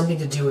there's something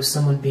to do with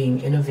someone being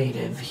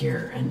innovative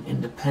here and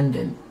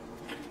independent,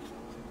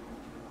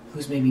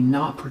 who's maybe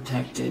not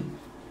protected.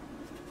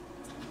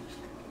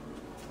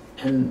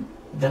 And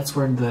that's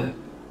where the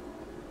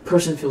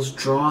person feels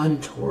drawn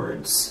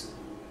towards.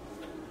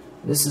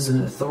 This is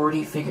an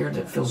authority figure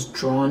that feels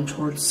drawn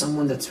towards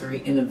someone that's very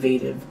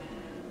innovative,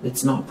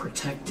 that's not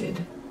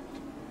protected.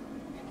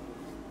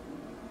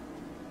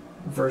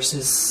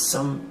 Versus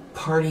some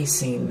party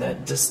scene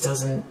that just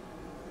doesn't...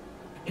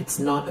 It's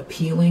not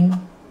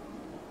appealing.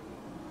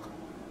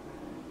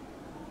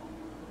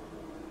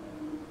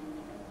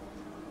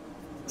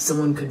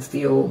 Someone could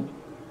feel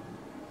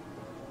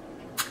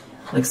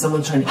like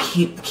someone's trying to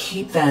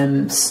keep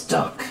them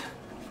stuck.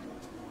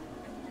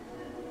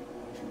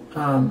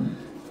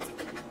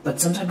 But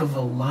some type of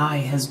a lie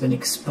has been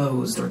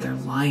exposed, or they're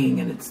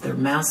lying and their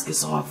mask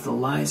is off, the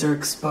lies are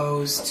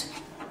exposed.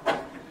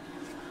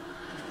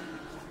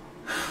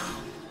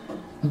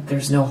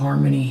 There's no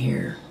harmony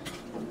here.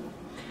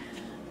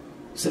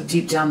 So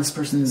deep down, this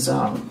person's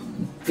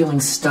feeling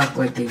stuck,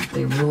 like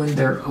they ruined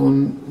their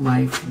own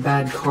life.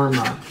 Bad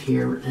karma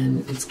here,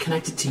 and it's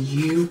connected to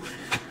you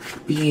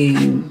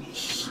healing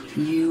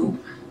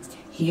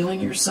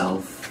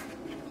yourself,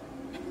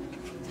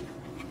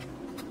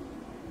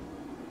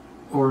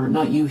 or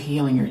not you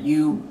healing, or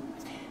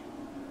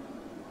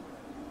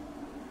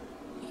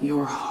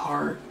your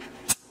heart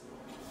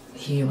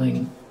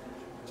healing.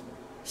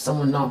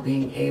 Someone not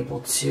being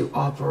able to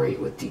operate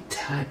with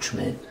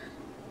detachment.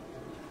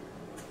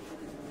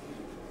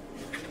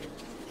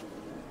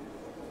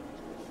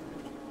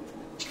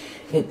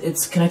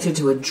 It's connected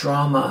to a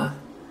drama,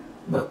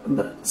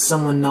 but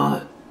someone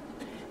not...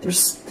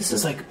 This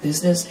is like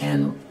business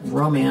and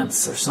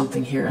romance or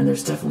something here, and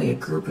there's definitely a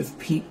group of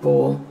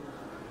people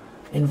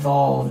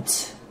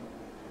involved,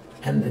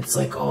 and it's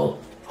like all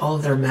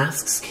of their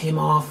masks came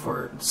off,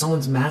 or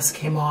someone's mask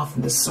came off,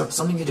 and this is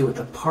something to do with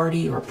a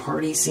party or a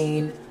party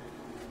scene.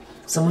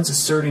 Someone's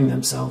asserting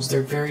themselves.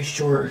 They're very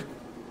sure.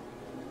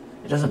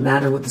 It doesn't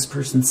matter what this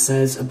person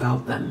says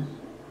about them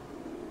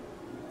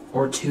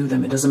or to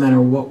them. It doesn't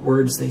matter what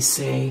words they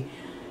say.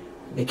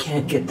 They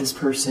can't get this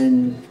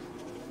person...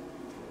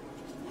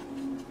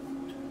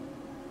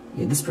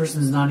 This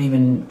person's not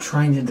even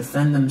trying to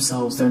defend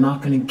themselves. They're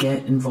not going to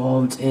get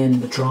involved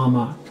in the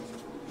drama.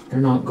 They're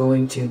not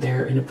going to.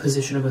 They're in a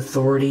position of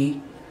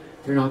authority.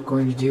 They're not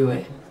going to do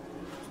it.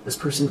 This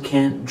person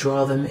can't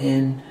draw them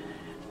in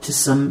to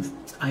some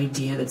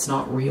idea that's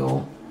not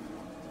real.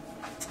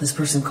 This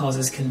person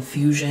causes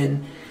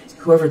confusion.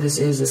 Whoever this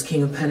is, this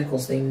King of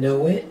Pentacles, they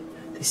know it.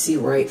 They see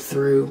right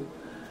through.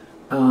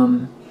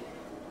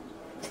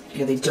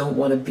 They don't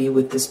want to be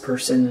with this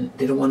person.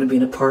 They don't want to be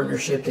in a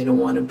partnership. They don't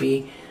want to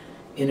be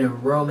in a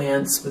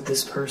romance with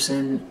this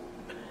person.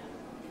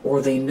 Or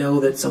they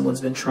know that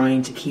someone's been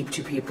trying to keep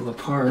two people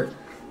apart.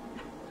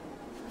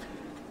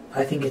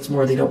 I think it's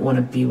more they don't want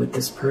to be with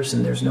this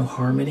person. There's no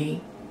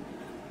harmony.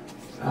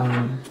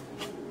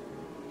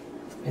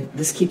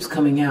 This keeps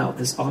coming out,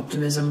 this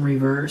optimism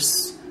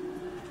reverse.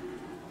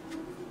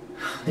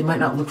 They might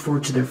not look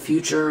forward to their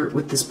future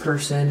with this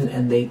person,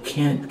 and they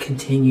can't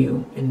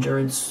continue.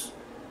 Endurance.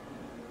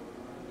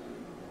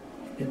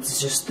 It's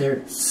just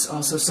there's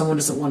also someone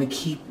doesn't want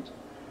to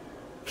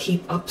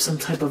keep up some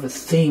type of a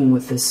thing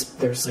with this.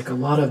 There's like a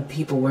lot of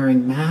people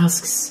wearing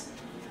masks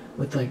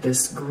with like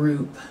this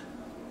group,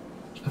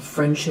 a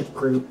friendship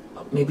group,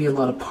 maybe a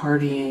lot of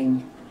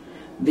partying.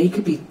 They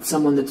could be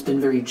someone that's been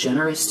very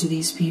generous to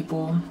these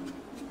people.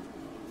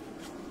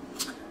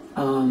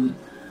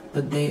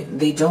 But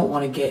they don't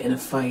want to get in a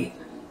fight.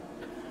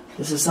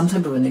 This is some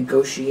type of a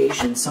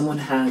negotiation. Someone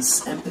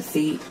has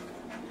empathy.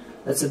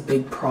 That's a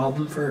big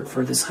problem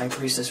for this High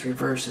Priestess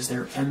reverse, is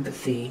their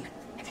empathy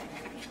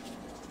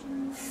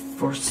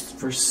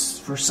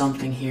for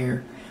something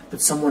here.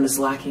 But someone is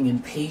lacking in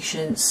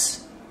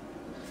patience,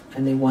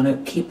 and they want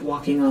to keep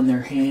walking on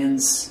their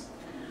hands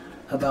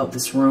about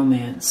this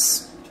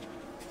romance.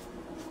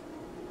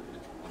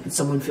 And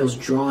someone feels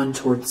drawn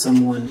towards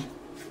someone.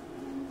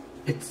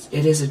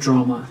 It is a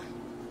drama.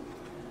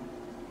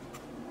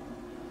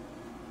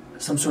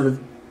 Some sort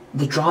of...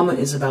 The drama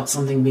is about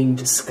something being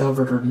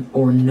discovered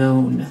or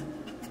known.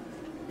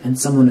 And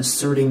someone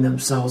asserting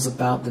themselves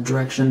about the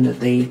direction that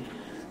they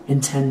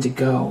intend to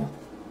go.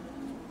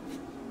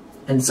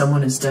 And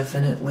someone is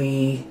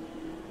definitely...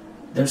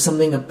 There's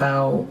something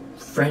about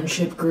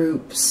friendship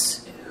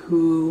groups,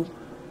 who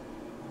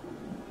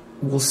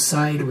will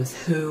side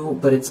with who,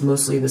 but it's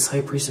mostly this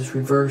High Priestess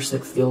reverse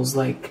that feels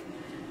like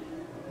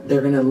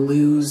they're going to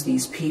lose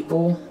these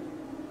people.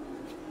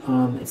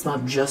 It's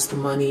not just the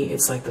money,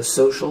 it's like the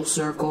social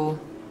circle.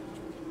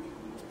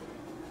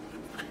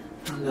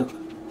 I don't know.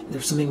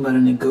 There's something about a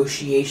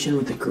negotiation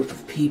with a group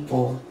of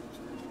people.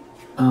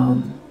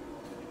 And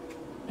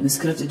this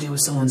could have to do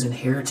with someone's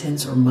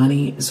inheritance or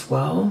money as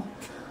well.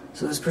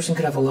 So this person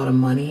could have a lot of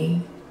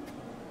money.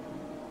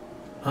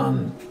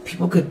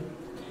 People could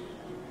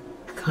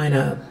kind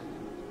of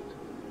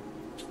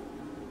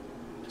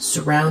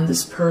surround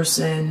this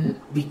person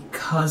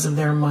because of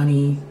their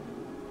money.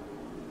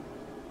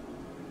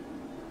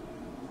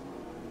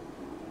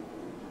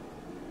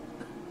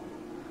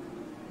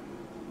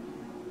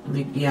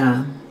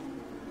 Yeah.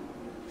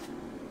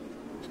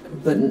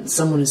 But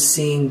someone is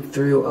seeing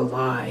through a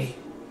lie.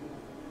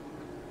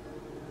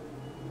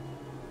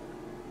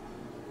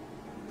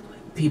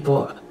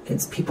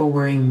 It's people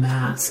wearing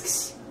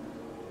masks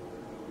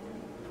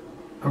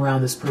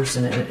around this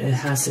person. It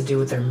has to do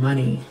with their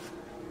money.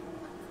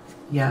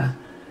 Yeah.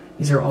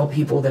 These are all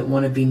people that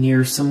want to be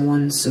near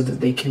someone so that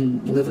they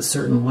can live a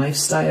certain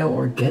lifestyle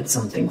or get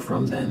something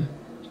from them.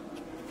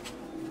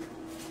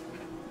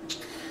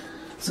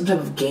 Some type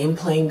of game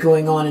playing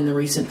going on in the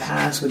recent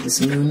past with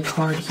this moon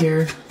card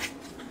here.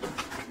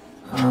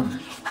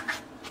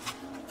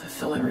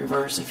 Fulfillment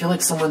reverse. I feel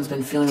like someone's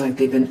been feeling like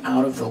they've been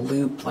out of the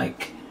loop.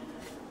 Like,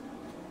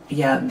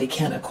 yeah, they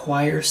can't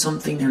acquire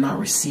something. They're not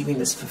receiving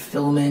this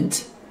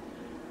fulfillment.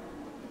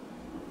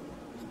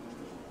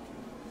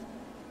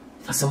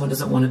 Someone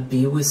doesn't want to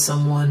be with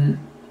someone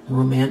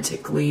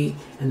romantically,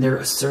 and they're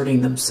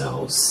asserting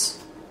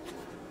themselves.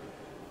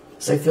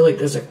 So I feel like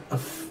there's a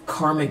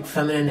karmic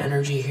feminine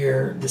energy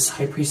here, this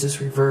High Priestess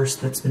reverse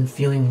that's been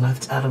feeling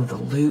left out of the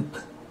loop.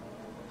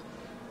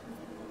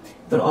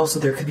 But also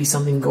there could be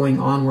something going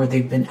on where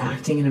they've been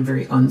acting in a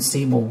very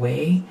unstable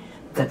way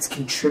that's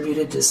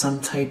contributed to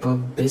some type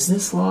of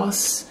business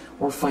loss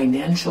or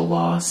financial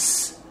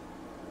loss.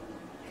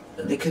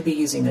 they could be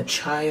using a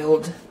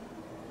child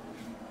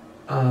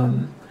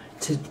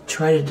to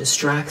try to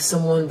distract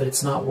someone, but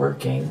it's not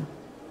working.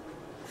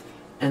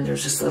 And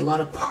there's just a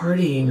lot of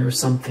partying or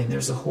something.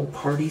 There's a whole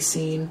party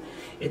scene.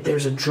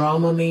 There's a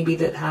drama maybe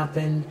that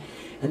happened,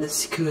 and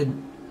this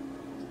could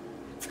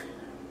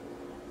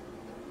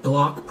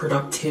block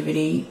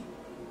productivity.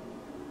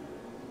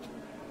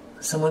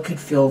 Someone could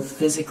feel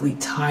physically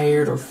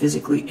tired or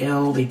physically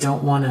ill. They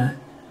don't want to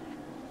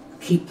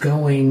keep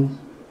going.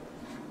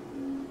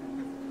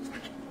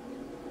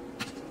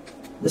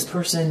 This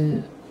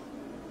person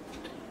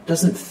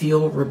doesn't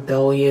feel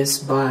rebellious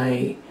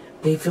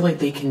they feel like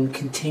they can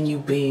continue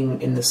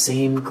being in the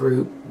same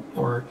group,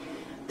 or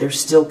they're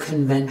still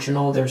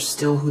conventional, they're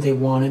still who they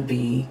want to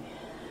be.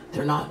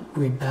 They're not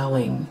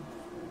rebelling.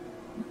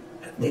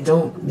 They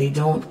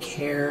don't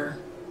care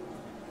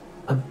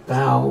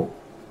about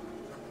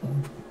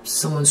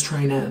someone's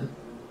trying to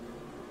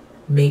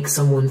make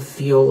someone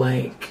feel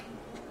like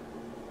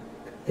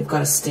they've got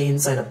to stay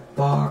inside a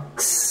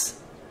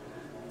box,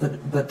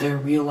 but they're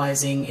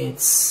realizing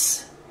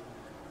it's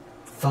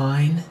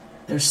fine.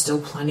 There's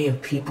still plenty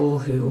of people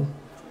who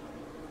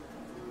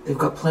they've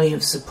got plenty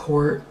of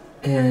support,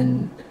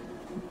 and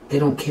they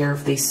don't care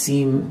if they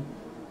seem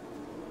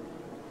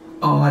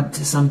odd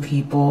to some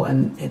people,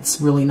 and it's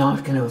really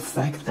not going to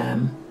affect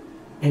them,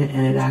 and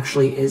it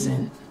actually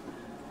isn't.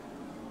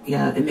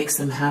 Yeah, it makes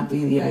them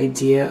happy, the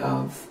idea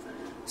of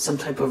some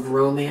type of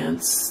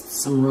romance,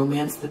 some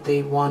romance that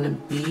they want to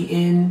be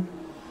in,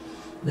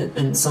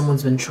 and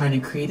someone's been trying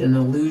to create an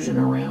illusion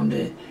around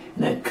it,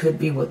 and that could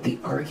be what the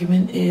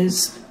argument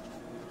is.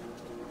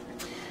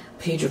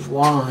 Page of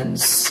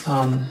Wands.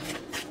 Someone's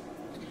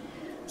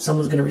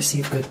going to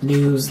receive good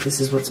news. This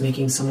is what's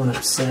making someone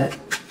upset.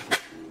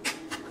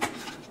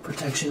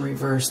 Protection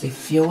reverse. They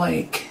feel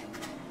like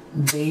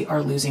they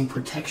are losing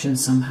protection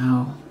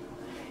somehow,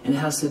 and it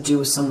has to do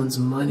with someone's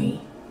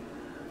money.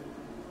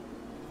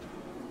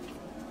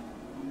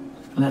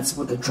 And that's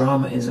what the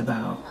drama is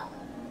about.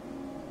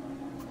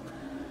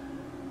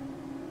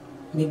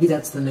 Maybe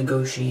that's the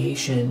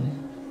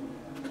negotiation.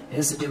 It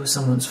has to do with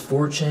someone's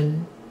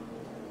fortune.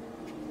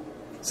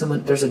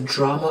 There's a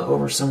drama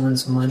over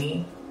someone's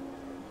money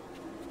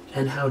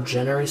and how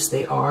generous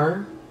they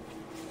are.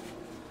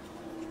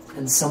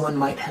 And someone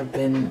might have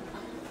been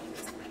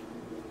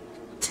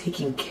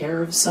taking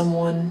care of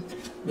someone,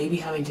 maybe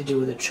having to do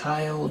with a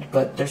child,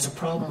 but there's a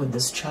problem with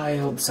this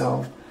child,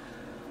 so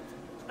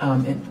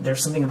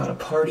there's something about a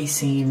party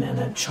scene and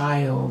a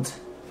child.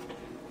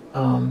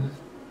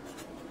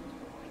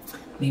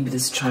 Maybe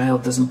this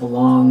child doesn't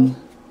belong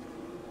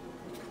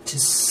to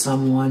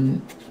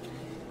someone.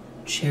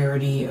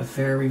 Charity,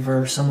 affair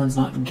reverse. Someone's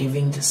not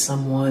giving to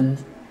someone.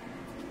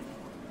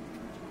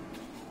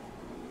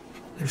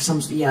 There's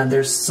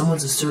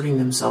someone's asserting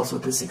themselves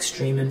with this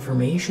extreme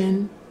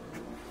information.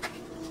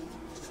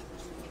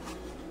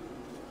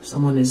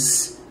 Someone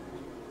is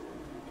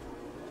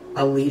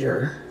a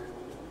leader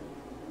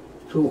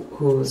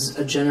who's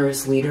a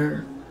generous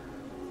leader.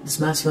 This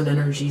masculine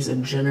energy is a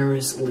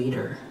generous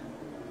leader.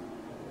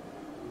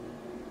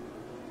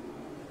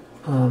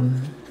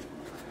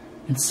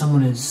 And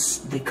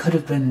they could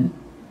have been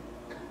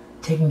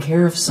taking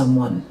care of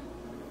someone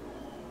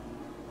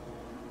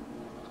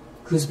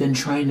who's been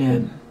trying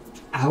to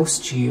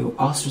oust you,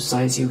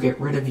 ostracize you, get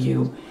rid of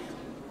you.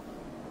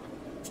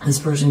 This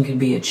person could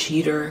be a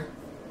cheater.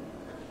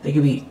 They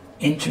could be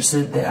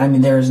interested.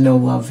 There is no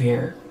love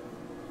here.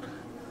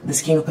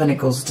 This King of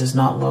Pentacles does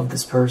not love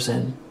this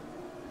person.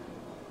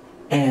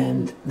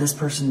 And this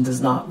person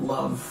does not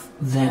love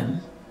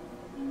them.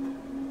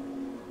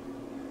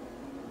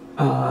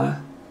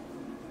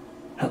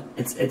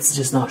 It's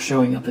just not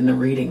showing up in the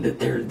reading that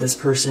this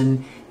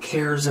person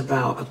cares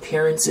about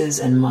appearances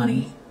and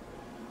money.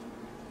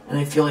 And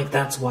I feel like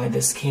that's why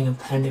this King of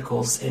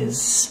Pentacles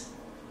is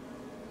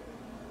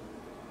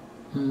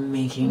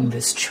making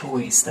this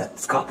choice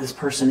that's got this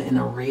person in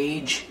a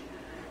rage.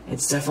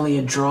 It's definitely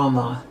a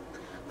drama,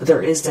 but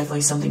there is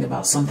definitely something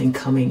about something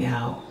coming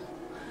out.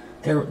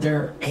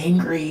 They're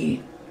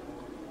angry.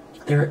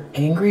 They're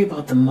angry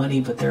about the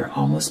money, but they're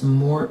almost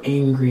more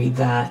angry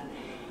that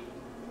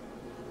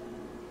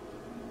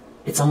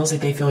it's almost like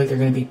they feel like they're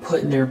going to be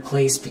put in their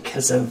place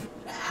because of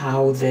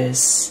how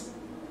this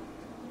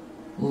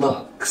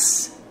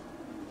looks.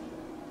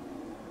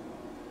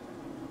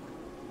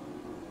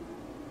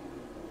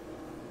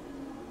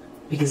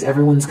 Because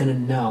everyone's going to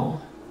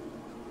know.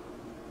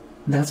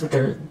 That's what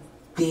they're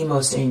the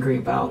most angry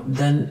about.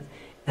 And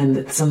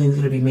that something's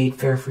going to be made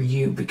fair for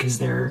you because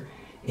they're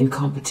in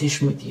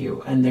competition with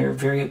you, and they're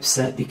very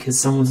upset because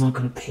someone's not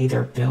going to pay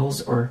their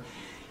bills or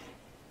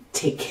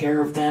take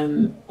care of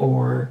them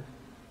or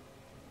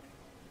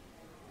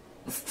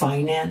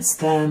finance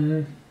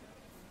them.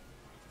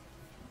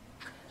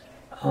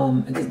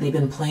 Because they've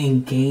been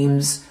playing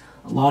games.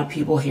 A lot of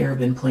people here have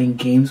been playing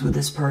games with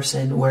this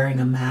person, wearing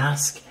a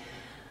mask,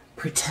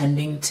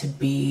 pretending to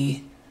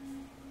be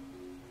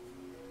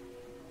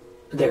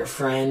their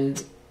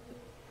friend,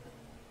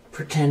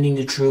 pretending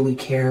to truly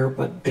care,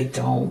 but they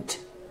don't.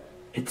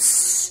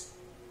 It's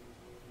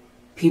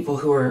people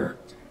who are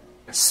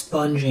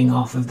sponging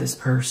off of this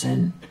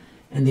person,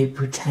 and they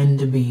pretend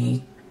to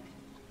be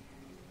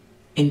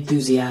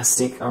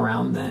enthusiastic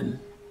around them.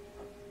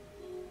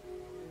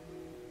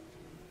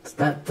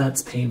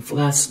 That's painful.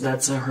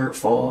 That's a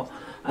hurtful.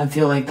 I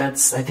feel like I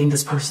think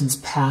this person's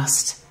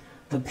past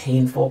the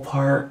painful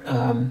part.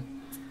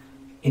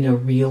 You know,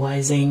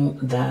 realizing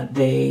that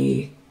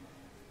they,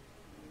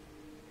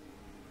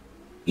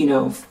 you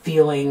know,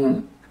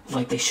 feeling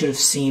like they should have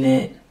seen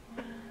it,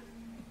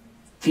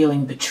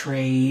 feeling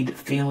betrayed,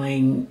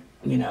 feeling,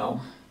 you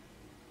know,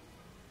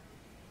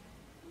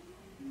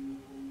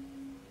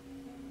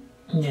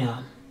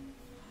 yeah.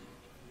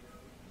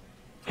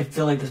 I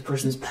feel like this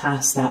person's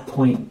past that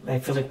point. I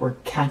feel like we're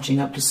catching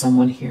up to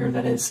someone here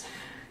that is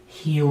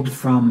healed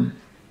from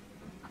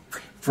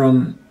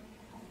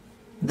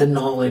the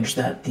knowledge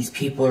that these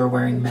people are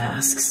wearing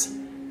masks,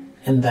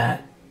 and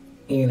that,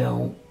 you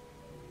know,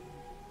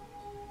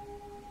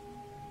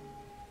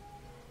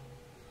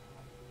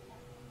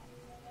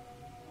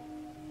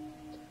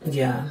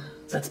 yeah,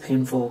 that's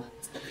painful.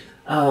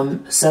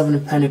 7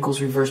 of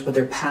Pentacles reversed, but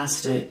they're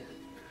past it.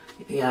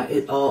 Yeah,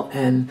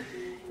 and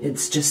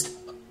it's just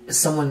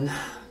someone,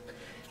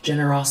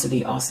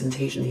 generosity,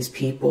 ostentation. These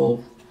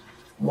people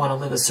want to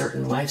live a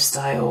certain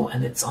lifestyle,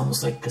 and it's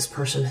almost like this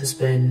person has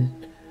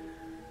been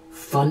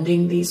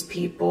funding these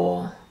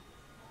people.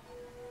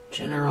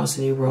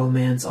 Generosity,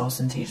 romance,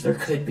 ostentation. There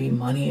could be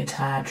money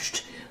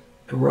attached,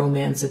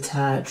 romance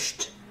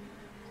attached,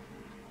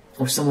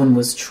 or someone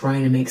was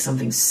trying to make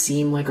something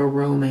seem like a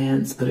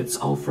romance, but it's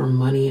all for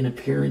money and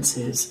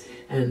appearances,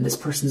 and this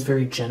person's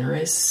very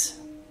generous.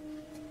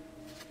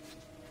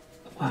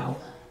 Wow.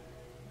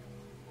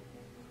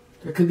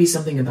 There could be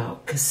something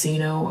about a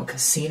casino,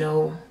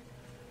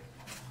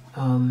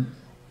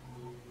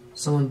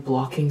 someone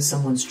blocking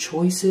someone's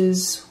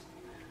choices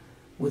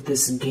with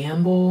this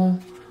gamble,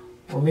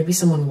 or maybe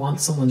someone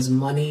wants someone's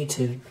money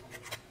to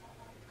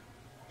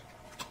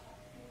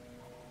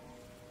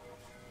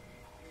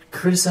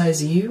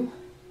criticize you,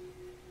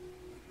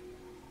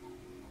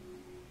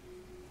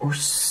 or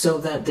so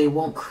that they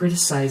won't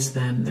criticize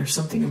them. There's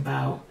something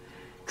about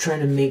trying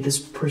to make this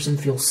person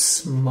feel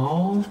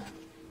small.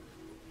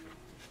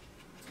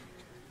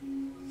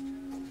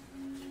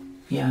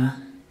 Yeah.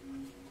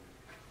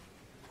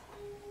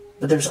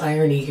 But there's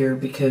irony here,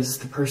 because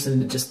the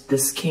person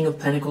this King of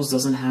Pentacles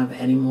doesn't have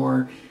any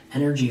more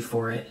energy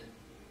for it.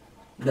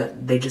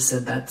 That they just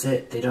said that's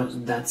it.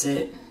 That's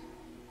it.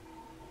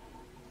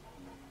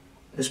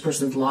 This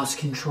person's lost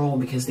control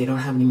because they don't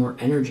have any more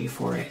energy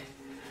for it.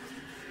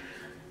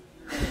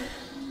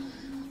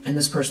 And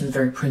this person's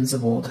very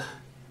principled.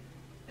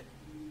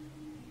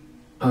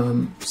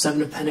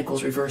 7 of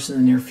Pentacles reversed in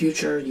the near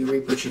future. You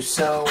reap what you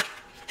sow.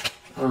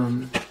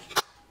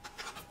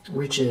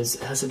 Riches,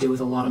 it has to do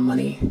with a lot of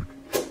money.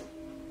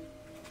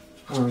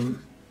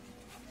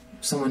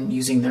 Someone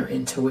using their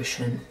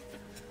intuition.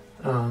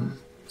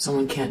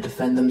 Someone can't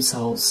defend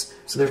themselves.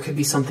 So there could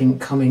be something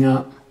coming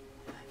up.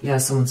 Yeah,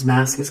 someone's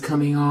mask is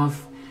coming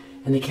off,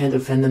 and they can't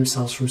defend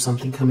themselves from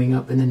something coming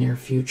up in the near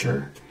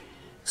future.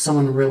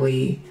 Something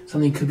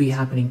could be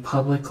happening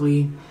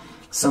publicly.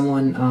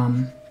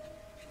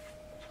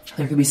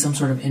 There could be some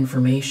sort of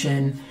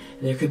information.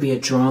 There could be a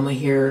drama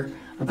here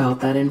about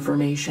that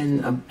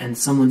information, and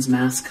someone's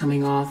mask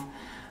coming off.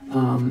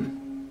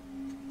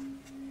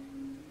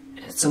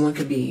 Someone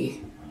could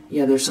be,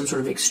 yeah, there's some sort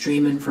of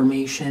extreme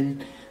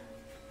information.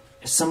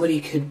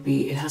 Somebody could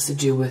be, it has to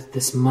do with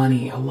this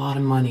money, a lot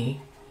of money.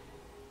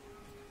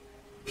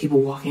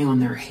 People walking on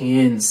their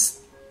hands,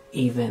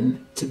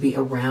 even, to be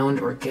around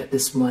or get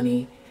this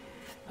money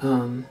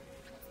from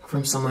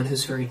someone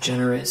who's very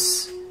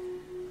generous.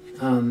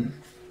 And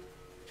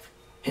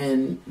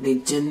they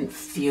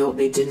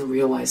didn't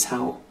realize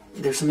how,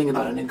 there's something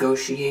about a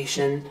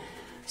negotiation.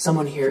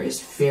 Someone here is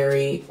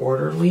very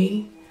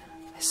orderly.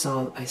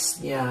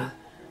 Yeah.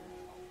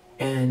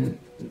 And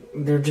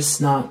they're just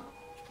not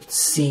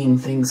seeing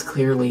things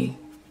clearly.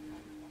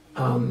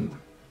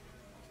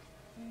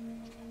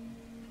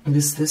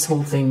 This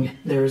whole thing,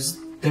 there's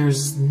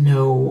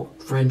no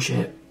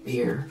friendship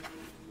here.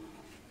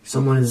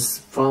 Someone is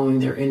following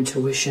their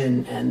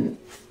intuition, and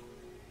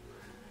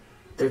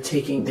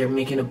they're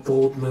making a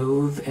bold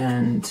move,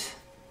 and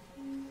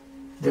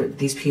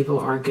these people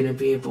aren't going to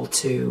be able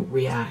to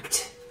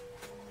react.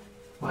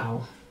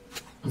 Wow.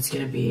 It's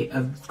going to be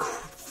a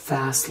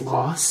fast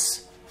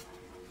loss.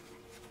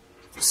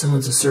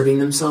 Someone's asserting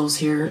themselves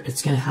here.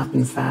 It's going to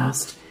happen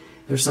fast.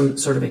 There's some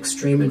sort of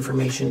extreme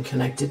information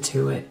connected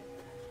to it.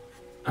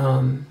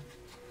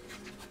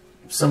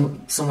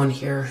 Someone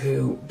here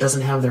who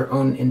doesn't have their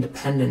own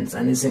independence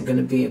and isn't going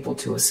to be able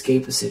to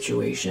escape a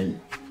situation.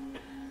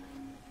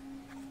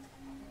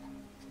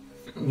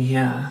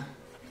 Yeah.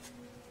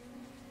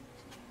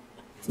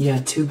 Yeah,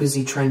 too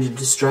busy trying to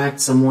distract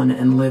someone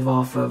and live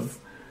off of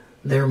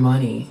their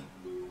money.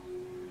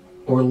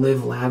 Or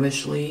live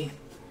lavishly.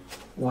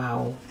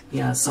 Wow.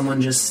 Yeah,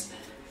 someone just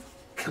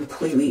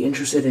completely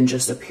interested in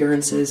just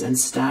appearances and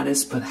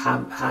status, but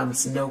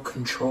has no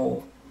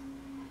control.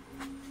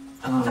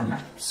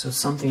 So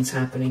something's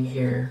happening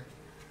here.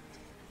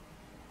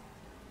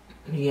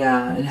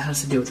 Yeah, it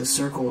has to do with a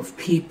circle of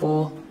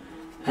people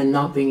and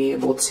not being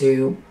able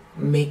to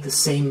make the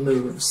same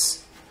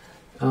moves.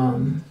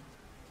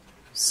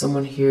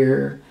 Someone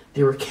here,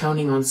 they were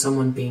counting on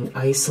someone being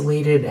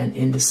isolated and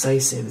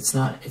indecisive. It's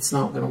not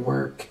going to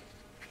work.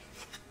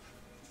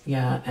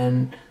 Yeah,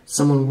 and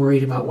someone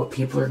worried about what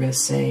people are going to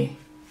say.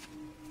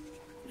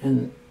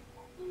 And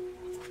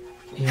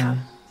yeah,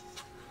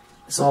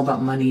 it's all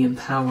about money and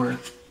power.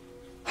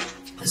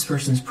 This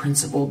person's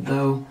principled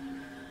though.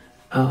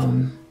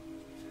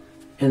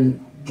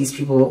 And these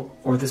people,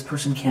 or this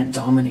person, can't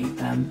dominate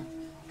them.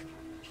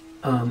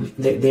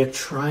 They're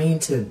trying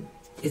to,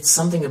 it's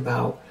something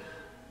about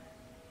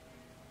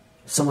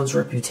someone's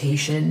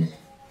reputation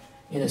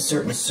in a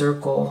certain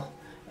circle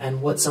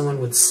and what someone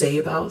would say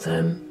about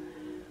them.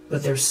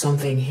 But there's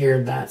something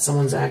here that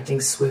someone's acting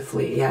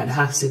swiftly. Yeah, it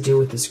has to do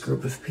with this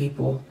group of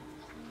people.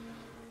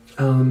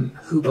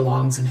 Who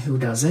belongs and who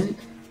doesn't.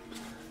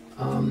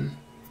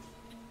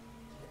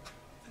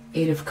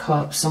 Eight of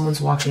Cups,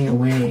 someone's walking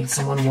away.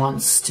 Someone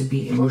wants to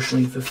be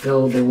emotionally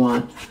fulfilled. They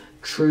want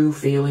true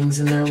feelings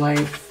in their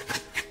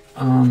life.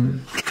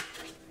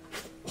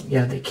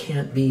 Yeah, they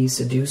can't be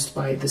seduced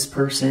by this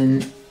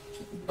person,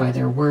 by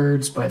their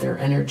words, by their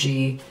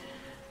energy,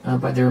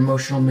 by their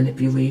emotional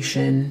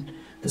manipulation.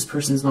 This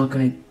person's not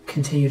going to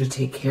continue to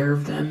take care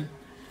of them.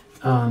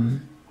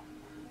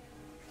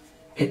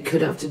 It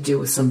could have to do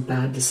with some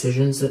bad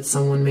decisions that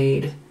someone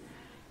made.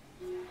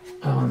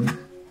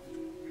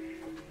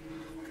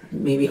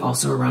 Maybe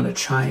also around a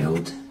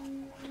child.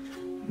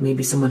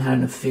 Maybe someone had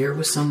an affair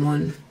with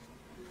someone.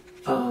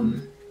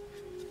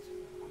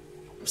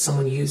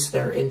 Someone used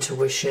their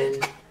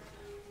intuition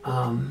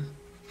in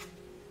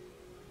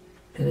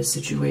a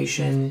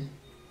situation.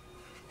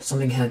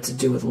 Something had to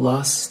do with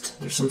lust.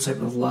 There's some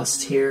type of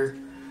lust here.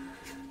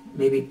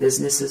 Maybe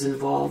business is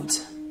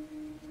involved.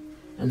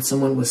 And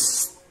someone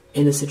was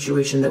in a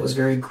situation that was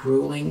very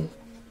grueling.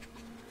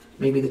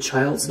 Maybe the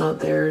child's not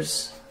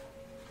theirs.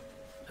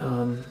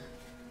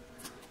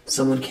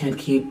 Someone can't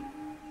keep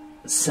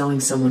selling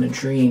someone a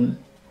dream.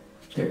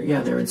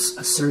 They're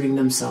asserting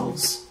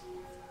themselves.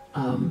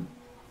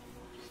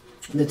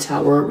 The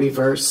Tower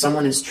reverse.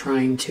 Someone is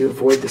trying to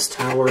avoid this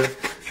tower.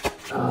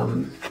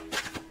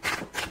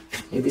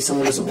 Maybe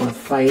someone doesn't want to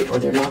fight, or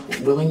they're not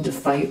willing to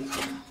fight.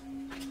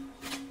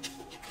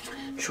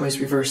 Choice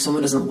reverse.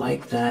 Someone doesn't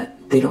like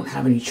that they don't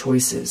have any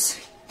choices.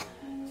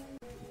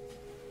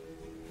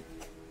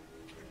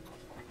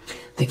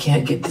 They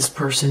can't get this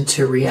person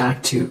to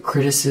react to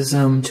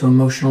criticism, to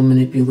emotional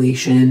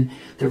manipulation.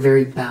 They're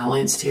very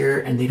balanced here,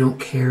 and they don't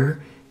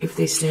care if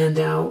they stand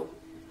out.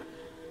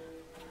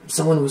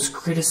 Someone was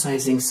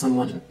criticizing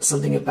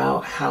something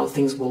about how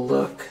things will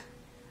look.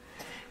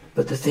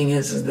 But the thing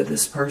is that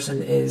this person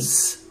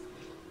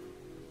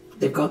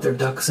they've got their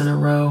ducks in a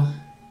row,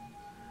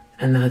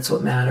 and that's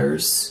what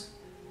matters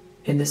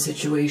in this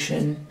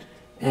situation.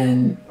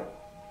 And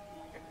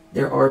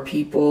there are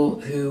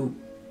people who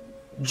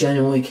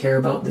genuinely care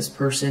about this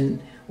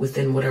person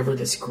within whatever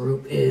this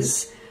group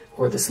is,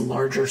 or this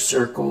larger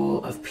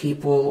circle of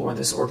people, or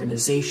this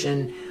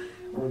organization,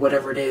 or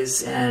whatever it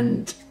is,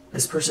 and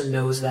this person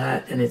knows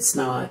that, and it's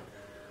not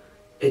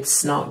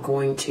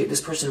going to,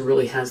 this person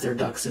really has their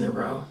ducks in a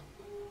row.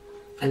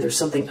 And there's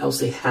something else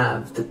they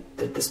have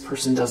that this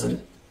person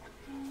doesn't.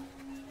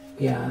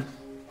 Yeah.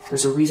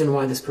 There's a reason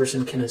why this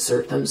person can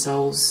assert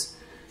themselves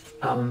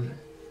in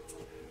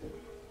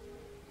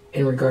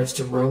regards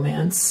to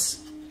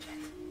romance.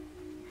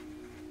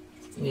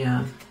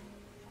 Yeah.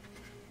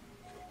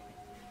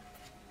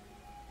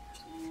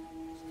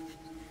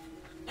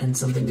 And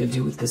something to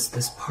do with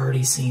this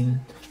party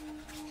scene.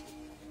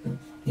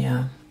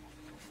 Yeah.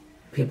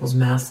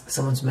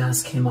 Someone's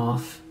mask came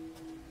off.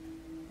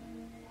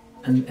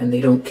 And they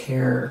don't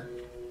care.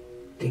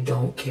 They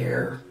don't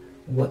care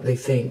what they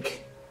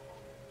think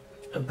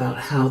about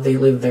how they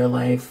live their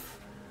life,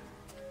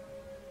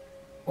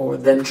 or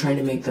them trying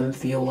to make them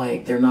feel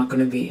like they're not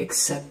going to be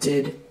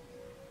accepted.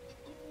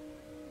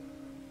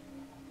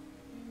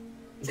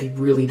 They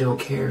really don't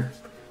care.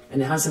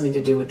 And it has something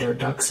to do with their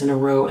ducks in a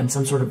row and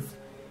some sort of...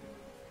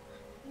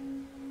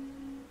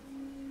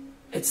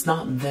 It's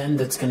not them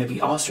that's going to be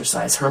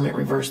ostracized. Hermit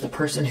reverse. The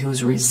person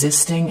who's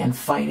resisting and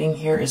fighting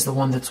here is the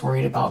one that's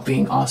worried about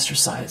being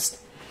ostracized.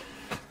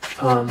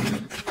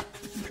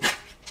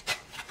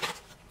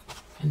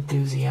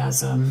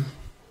 Enthusiasm.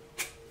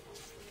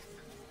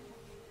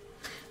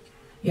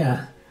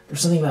 Yeah, there's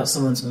something about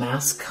someone's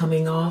mask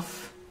coming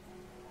off.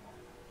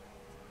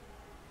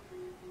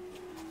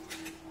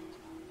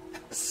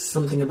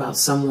 Something about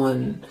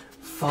someone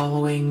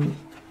following.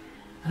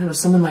 I don't know,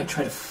 someone might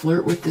try to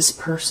flirt with this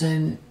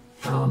person.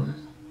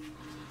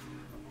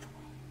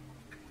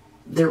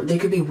 They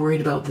could be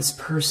worried about this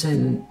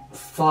person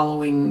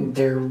following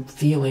their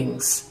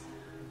feelings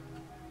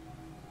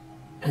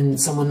and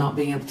someone not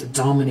being able to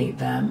dominate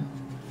them.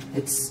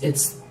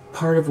 It's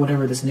part of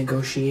whatever this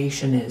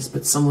negotiation is,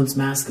 but someone's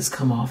mask has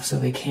come off, so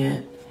they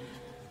can't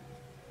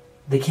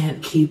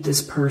keep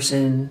this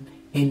person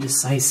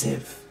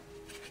indecisive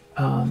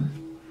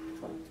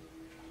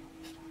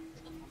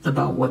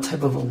about what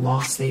type of a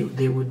loss they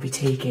would be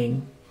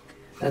taking.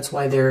 That's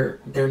why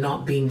they're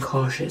not being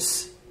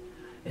cautious.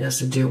 It has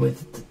to do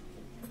with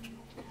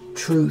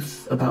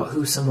truth about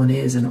who someone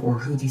is and or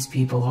who these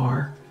people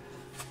are.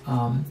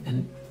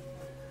 And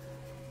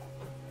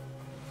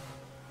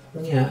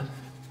yeah,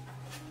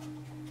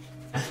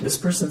 this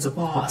person's a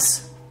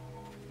boss.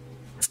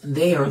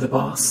 They are the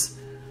boss.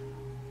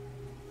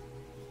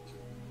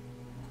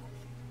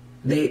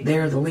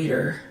 They're the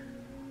leader.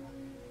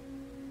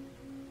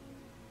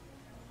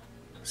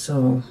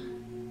 So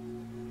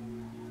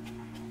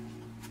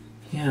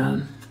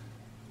yeah,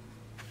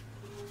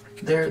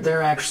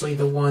 they're actually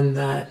the one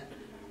that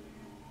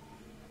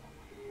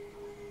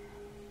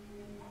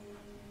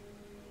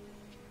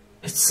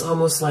it's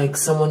almost like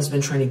someone's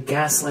been trying to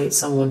gaslight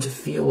someone to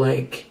feel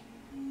like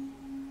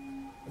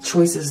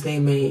choices they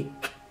make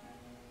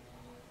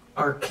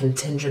are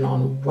contingent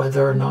on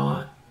whether or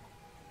not,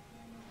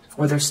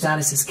 or their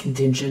status is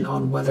contingent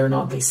on whether or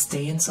not they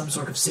stay in some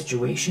sort of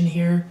situation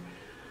here.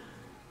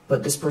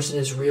 But this person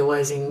is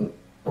realizing,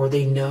 or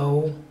they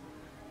know,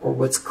 or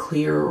what's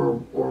clear, or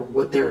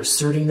what they're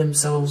asserting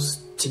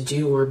themselves to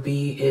do or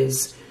be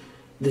is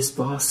this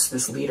boss,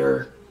 this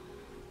leader.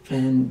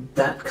 And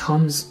that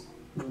comes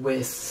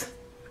with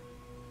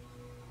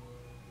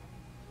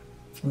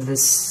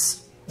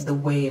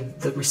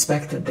the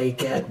respect that they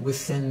get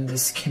within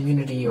this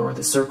community or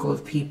the circle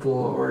of people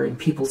or in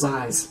people's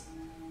eyes.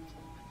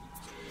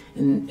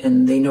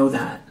 And they know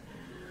that.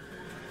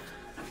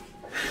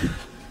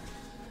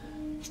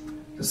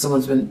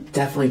 Someone's been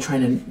definitely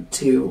trying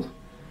to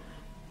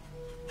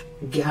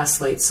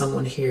gaslight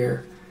someone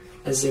here,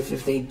 as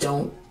if they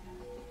don't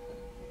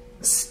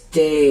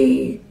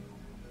stay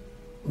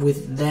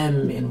with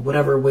them in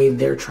whatever way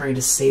they're trying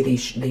to say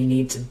they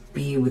need to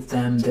be with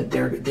them, that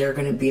they're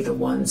going to be the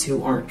ones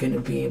who aren't going to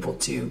be able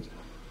to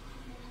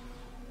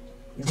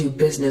do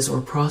business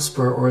or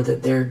prosper, or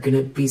that they're going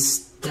to be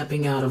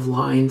stepping out of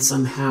line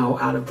somehow,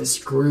 out of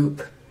this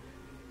group.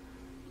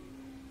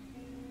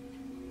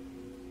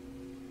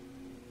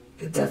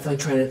 Definitely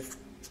trying to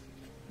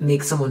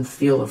make someone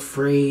feel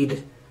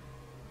afraid,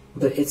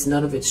 but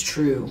none of it's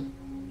true.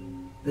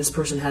 This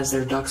person has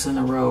their ducks in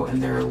a row,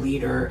 and they're a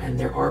leader, and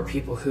there are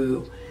people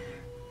who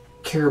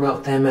care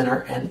about them,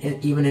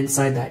 and even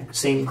inside that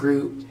same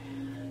group,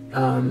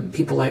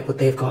 people like what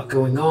they've got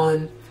going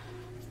on.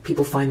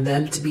 People find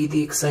them to be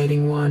the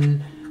exciting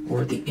one,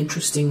 or the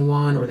interesting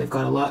one, or they've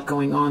got a lot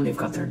going on. They've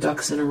got their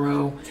ducks in a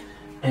row,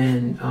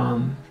 and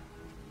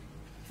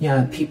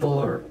yeah, people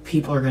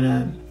are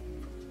gonna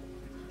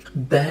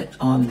bet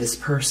on this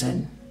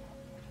person.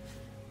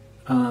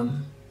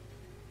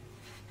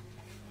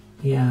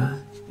 Yeah,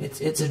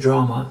 it's a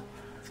drama.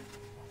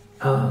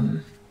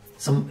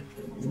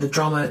 The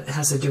drama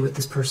has to do with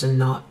this person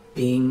not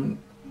being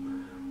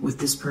with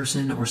this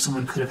person, or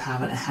someone could have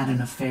had an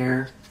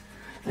affair.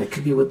 That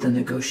could be what the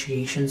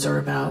negotiations are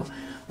about.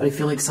 But I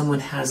feel like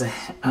someone has a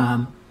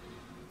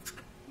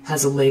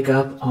leg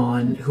up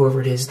on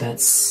whoever it is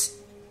that's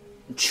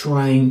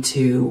trying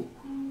to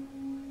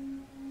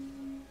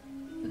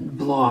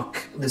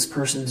block this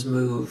person's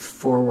move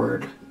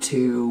forward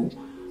to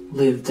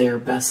live their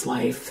best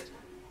life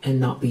and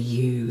not be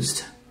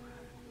used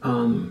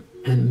and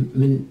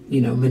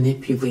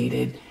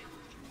manipulated.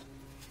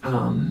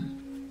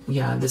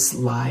 Yeah, this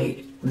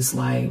lie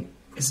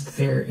is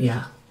very,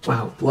 yeah,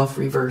 wow, bluff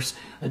reverse,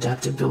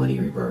 adaptability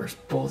reverse,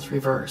 both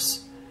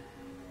reverse.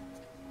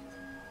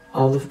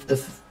 All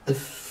the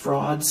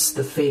frauds,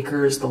 the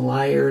fakers, the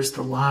liars,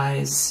 the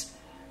lies,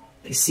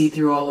 they see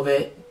through all of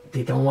it.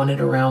 They don't want it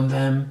around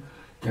them.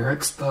 They're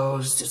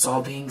exposed. It's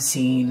all being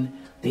seen.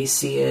 They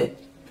see it.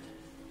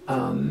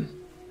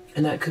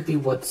 And that could be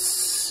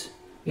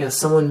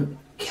someone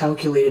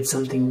calculated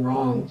something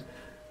wrong.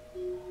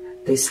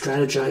 They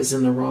strategized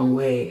in the wrong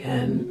way,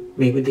 and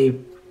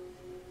maybe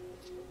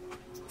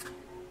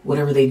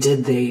whatever they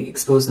did, they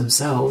exposed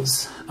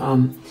themselves.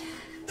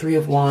 Three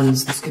of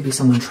Wands, this could be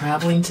someone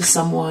traveling to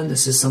someone.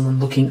 This is someone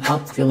looking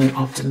up, feeling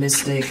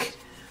optimistic.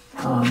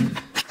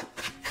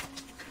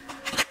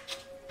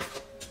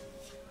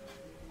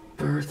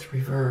 Birth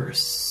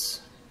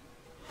reverse.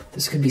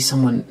 This could be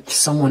someone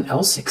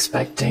else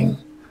expecting,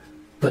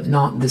 but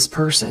not this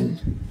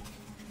person.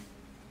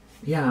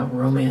 Yeah,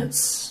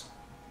 romance.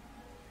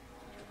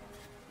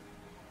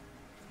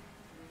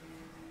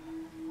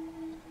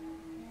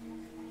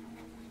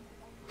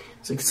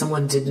 It's like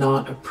someone did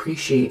not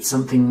appreciate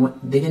something.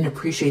 They didn't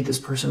appreciate this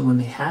person when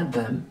they had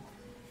them.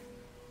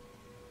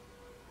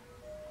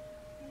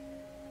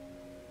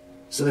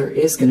 So there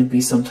is going to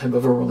be some type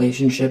of a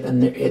relationship,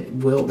 and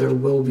there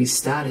will be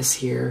status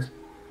here.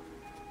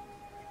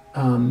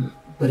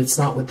 But it's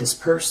not with this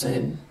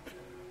person.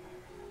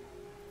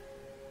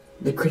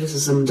 The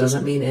criticism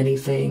doesn't mean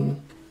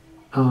anything.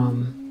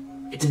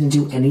 It didn't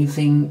do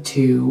anything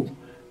to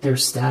their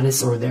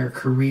status or their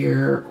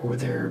career or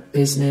their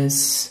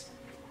business.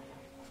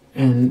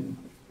 And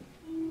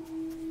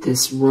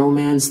this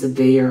romance that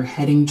they are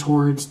heading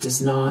towards does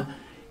not,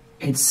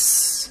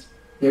 it's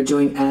they're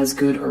doing as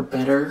good or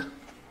better,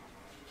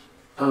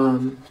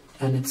 and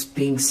it's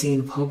being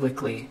seen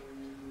publicly.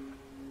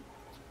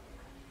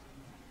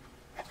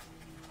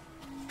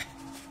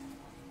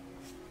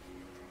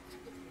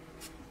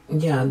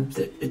 Yeah,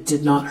 it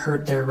did not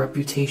hurt their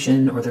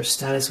reputation or their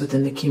status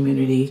within the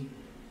community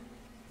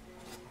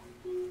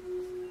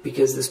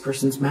because this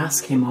person's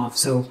mask came off.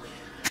 So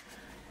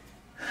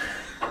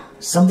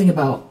something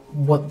about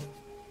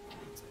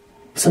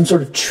some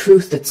sort of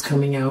truth that's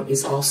coming out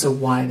is also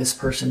why this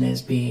person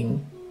is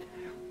being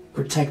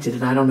protected.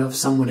 And I don't know if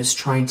someone is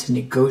trying to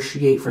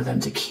negotiate for them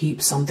to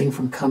keep something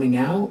from coming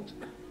out,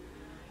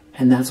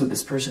 and that's what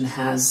this person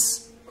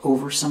has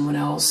over someone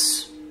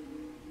else.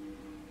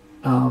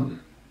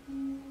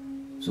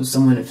 So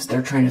someone, if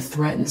they're trying to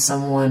threaten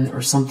someone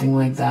or something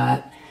like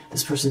that,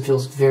 this person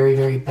feels very,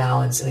 very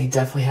balanced, and they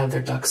definitely have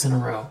their ducks in a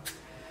row.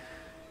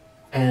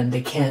 And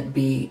they can't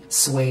be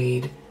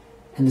swayed,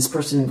 and this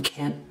person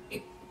can't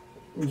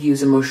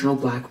use emotional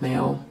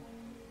blackmail,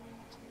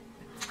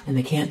 and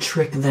they can't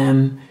trick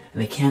them,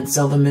 and they can't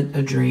sell them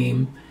a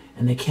dream,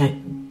 and they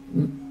can't,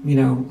 you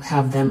know,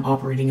 have them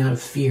operating out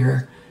of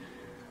fear,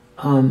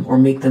 or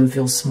make them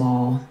feel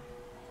small.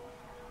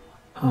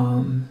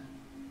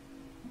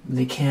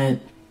 They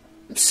can't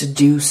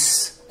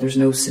seduce. There's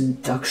no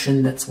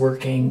seduction that's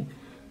working.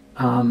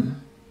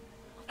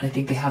 I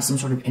think they have some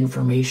sort of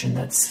information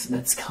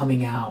that's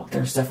coming out.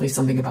 There's definitely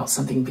something about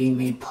something being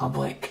made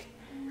public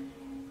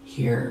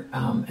here.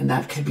 And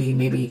that could be,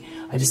 maybe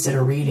I just did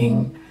a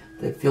reading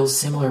that feels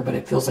similar, but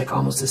it feels like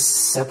almost a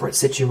separate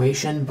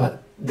situation,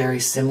 but very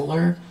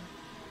similar.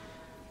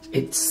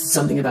 It's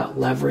something about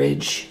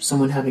leverage,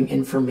 someone having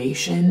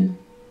information.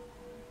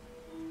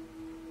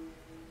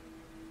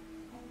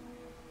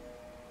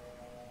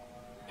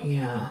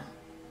 Yeah.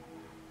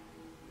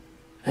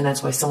 And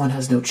that's why someone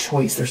has no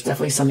choice. There's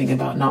definitely something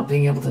about not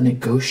being able to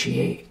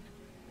negotiate.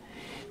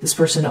 This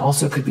person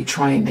also could be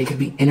they could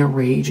be in a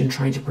rage and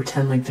trying to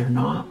pretend like they're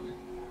not.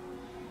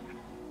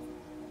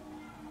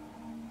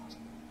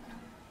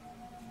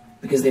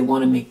 Because they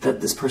want to make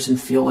this person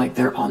feel like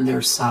they're on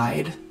their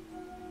side.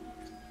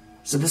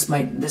 So this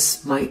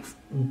might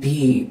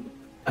be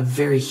a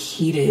very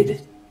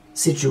heated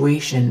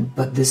situation,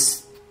 but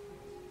this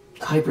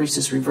High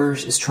Priestess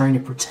reverse is trying to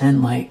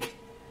pretend like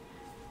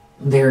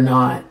they're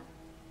not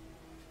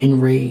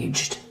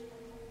enraged.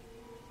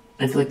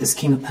 I feel like this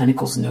King of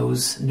Pentacles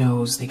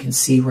knows they can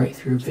see right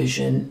through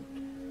vision,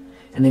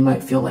 and they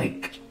might feel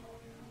like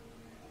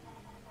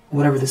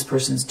whatever this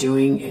person's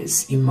doing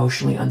is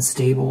emotionally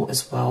unstable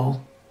as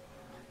well,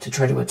 to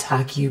try to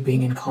attack you,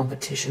 being in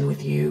competition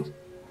with you.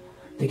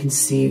 They can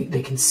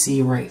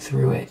see right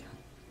through it.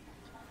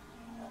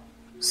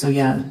 So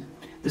yeah,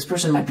 this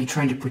person might be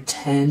trying to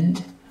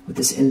pretend with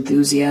this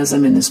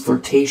enthusiasm and this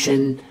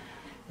flirtation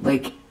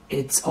like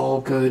it's all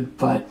good,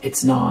 but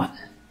it's not.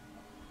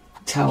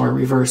 Tower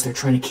reverse, they're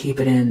trying to keep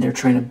it in. They're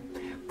trying to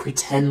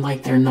pretend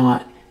like they're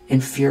not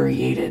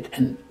infuriated,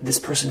 and this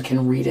person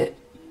can read it.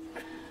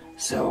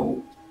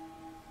 So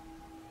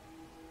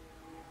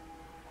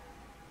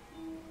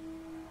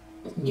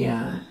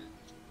yeah,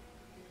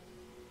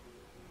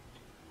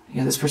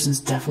 this person's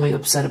definitely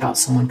upset about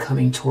someone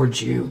coming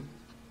towards you.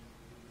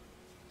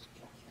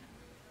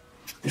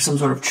 There's some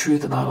sort of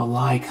truth about a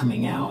lie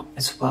coming out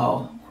as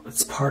well.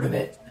 It's part of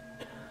it.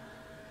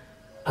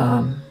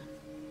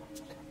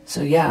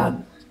 So yeah,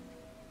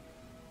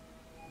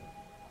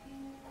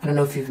 I don't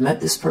know if you've met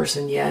this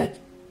person yet,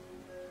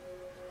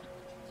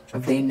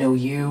 if they know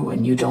you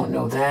and you don't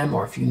know them,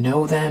 or if you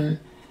know them,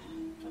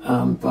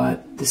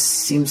 but this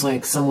seems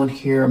like someone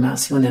here,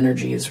 masculine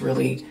energy, is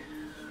really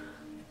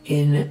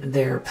in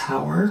their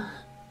power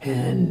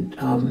and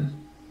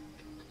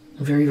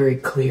very, very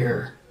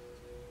clear.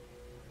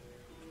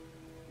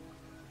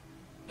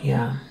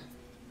 Yeah.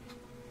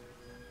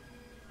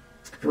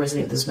 If you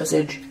resonate with this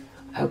message,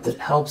 I hope that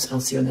it helps, and I'll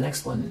see you in the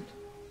next one.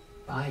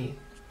 Bye.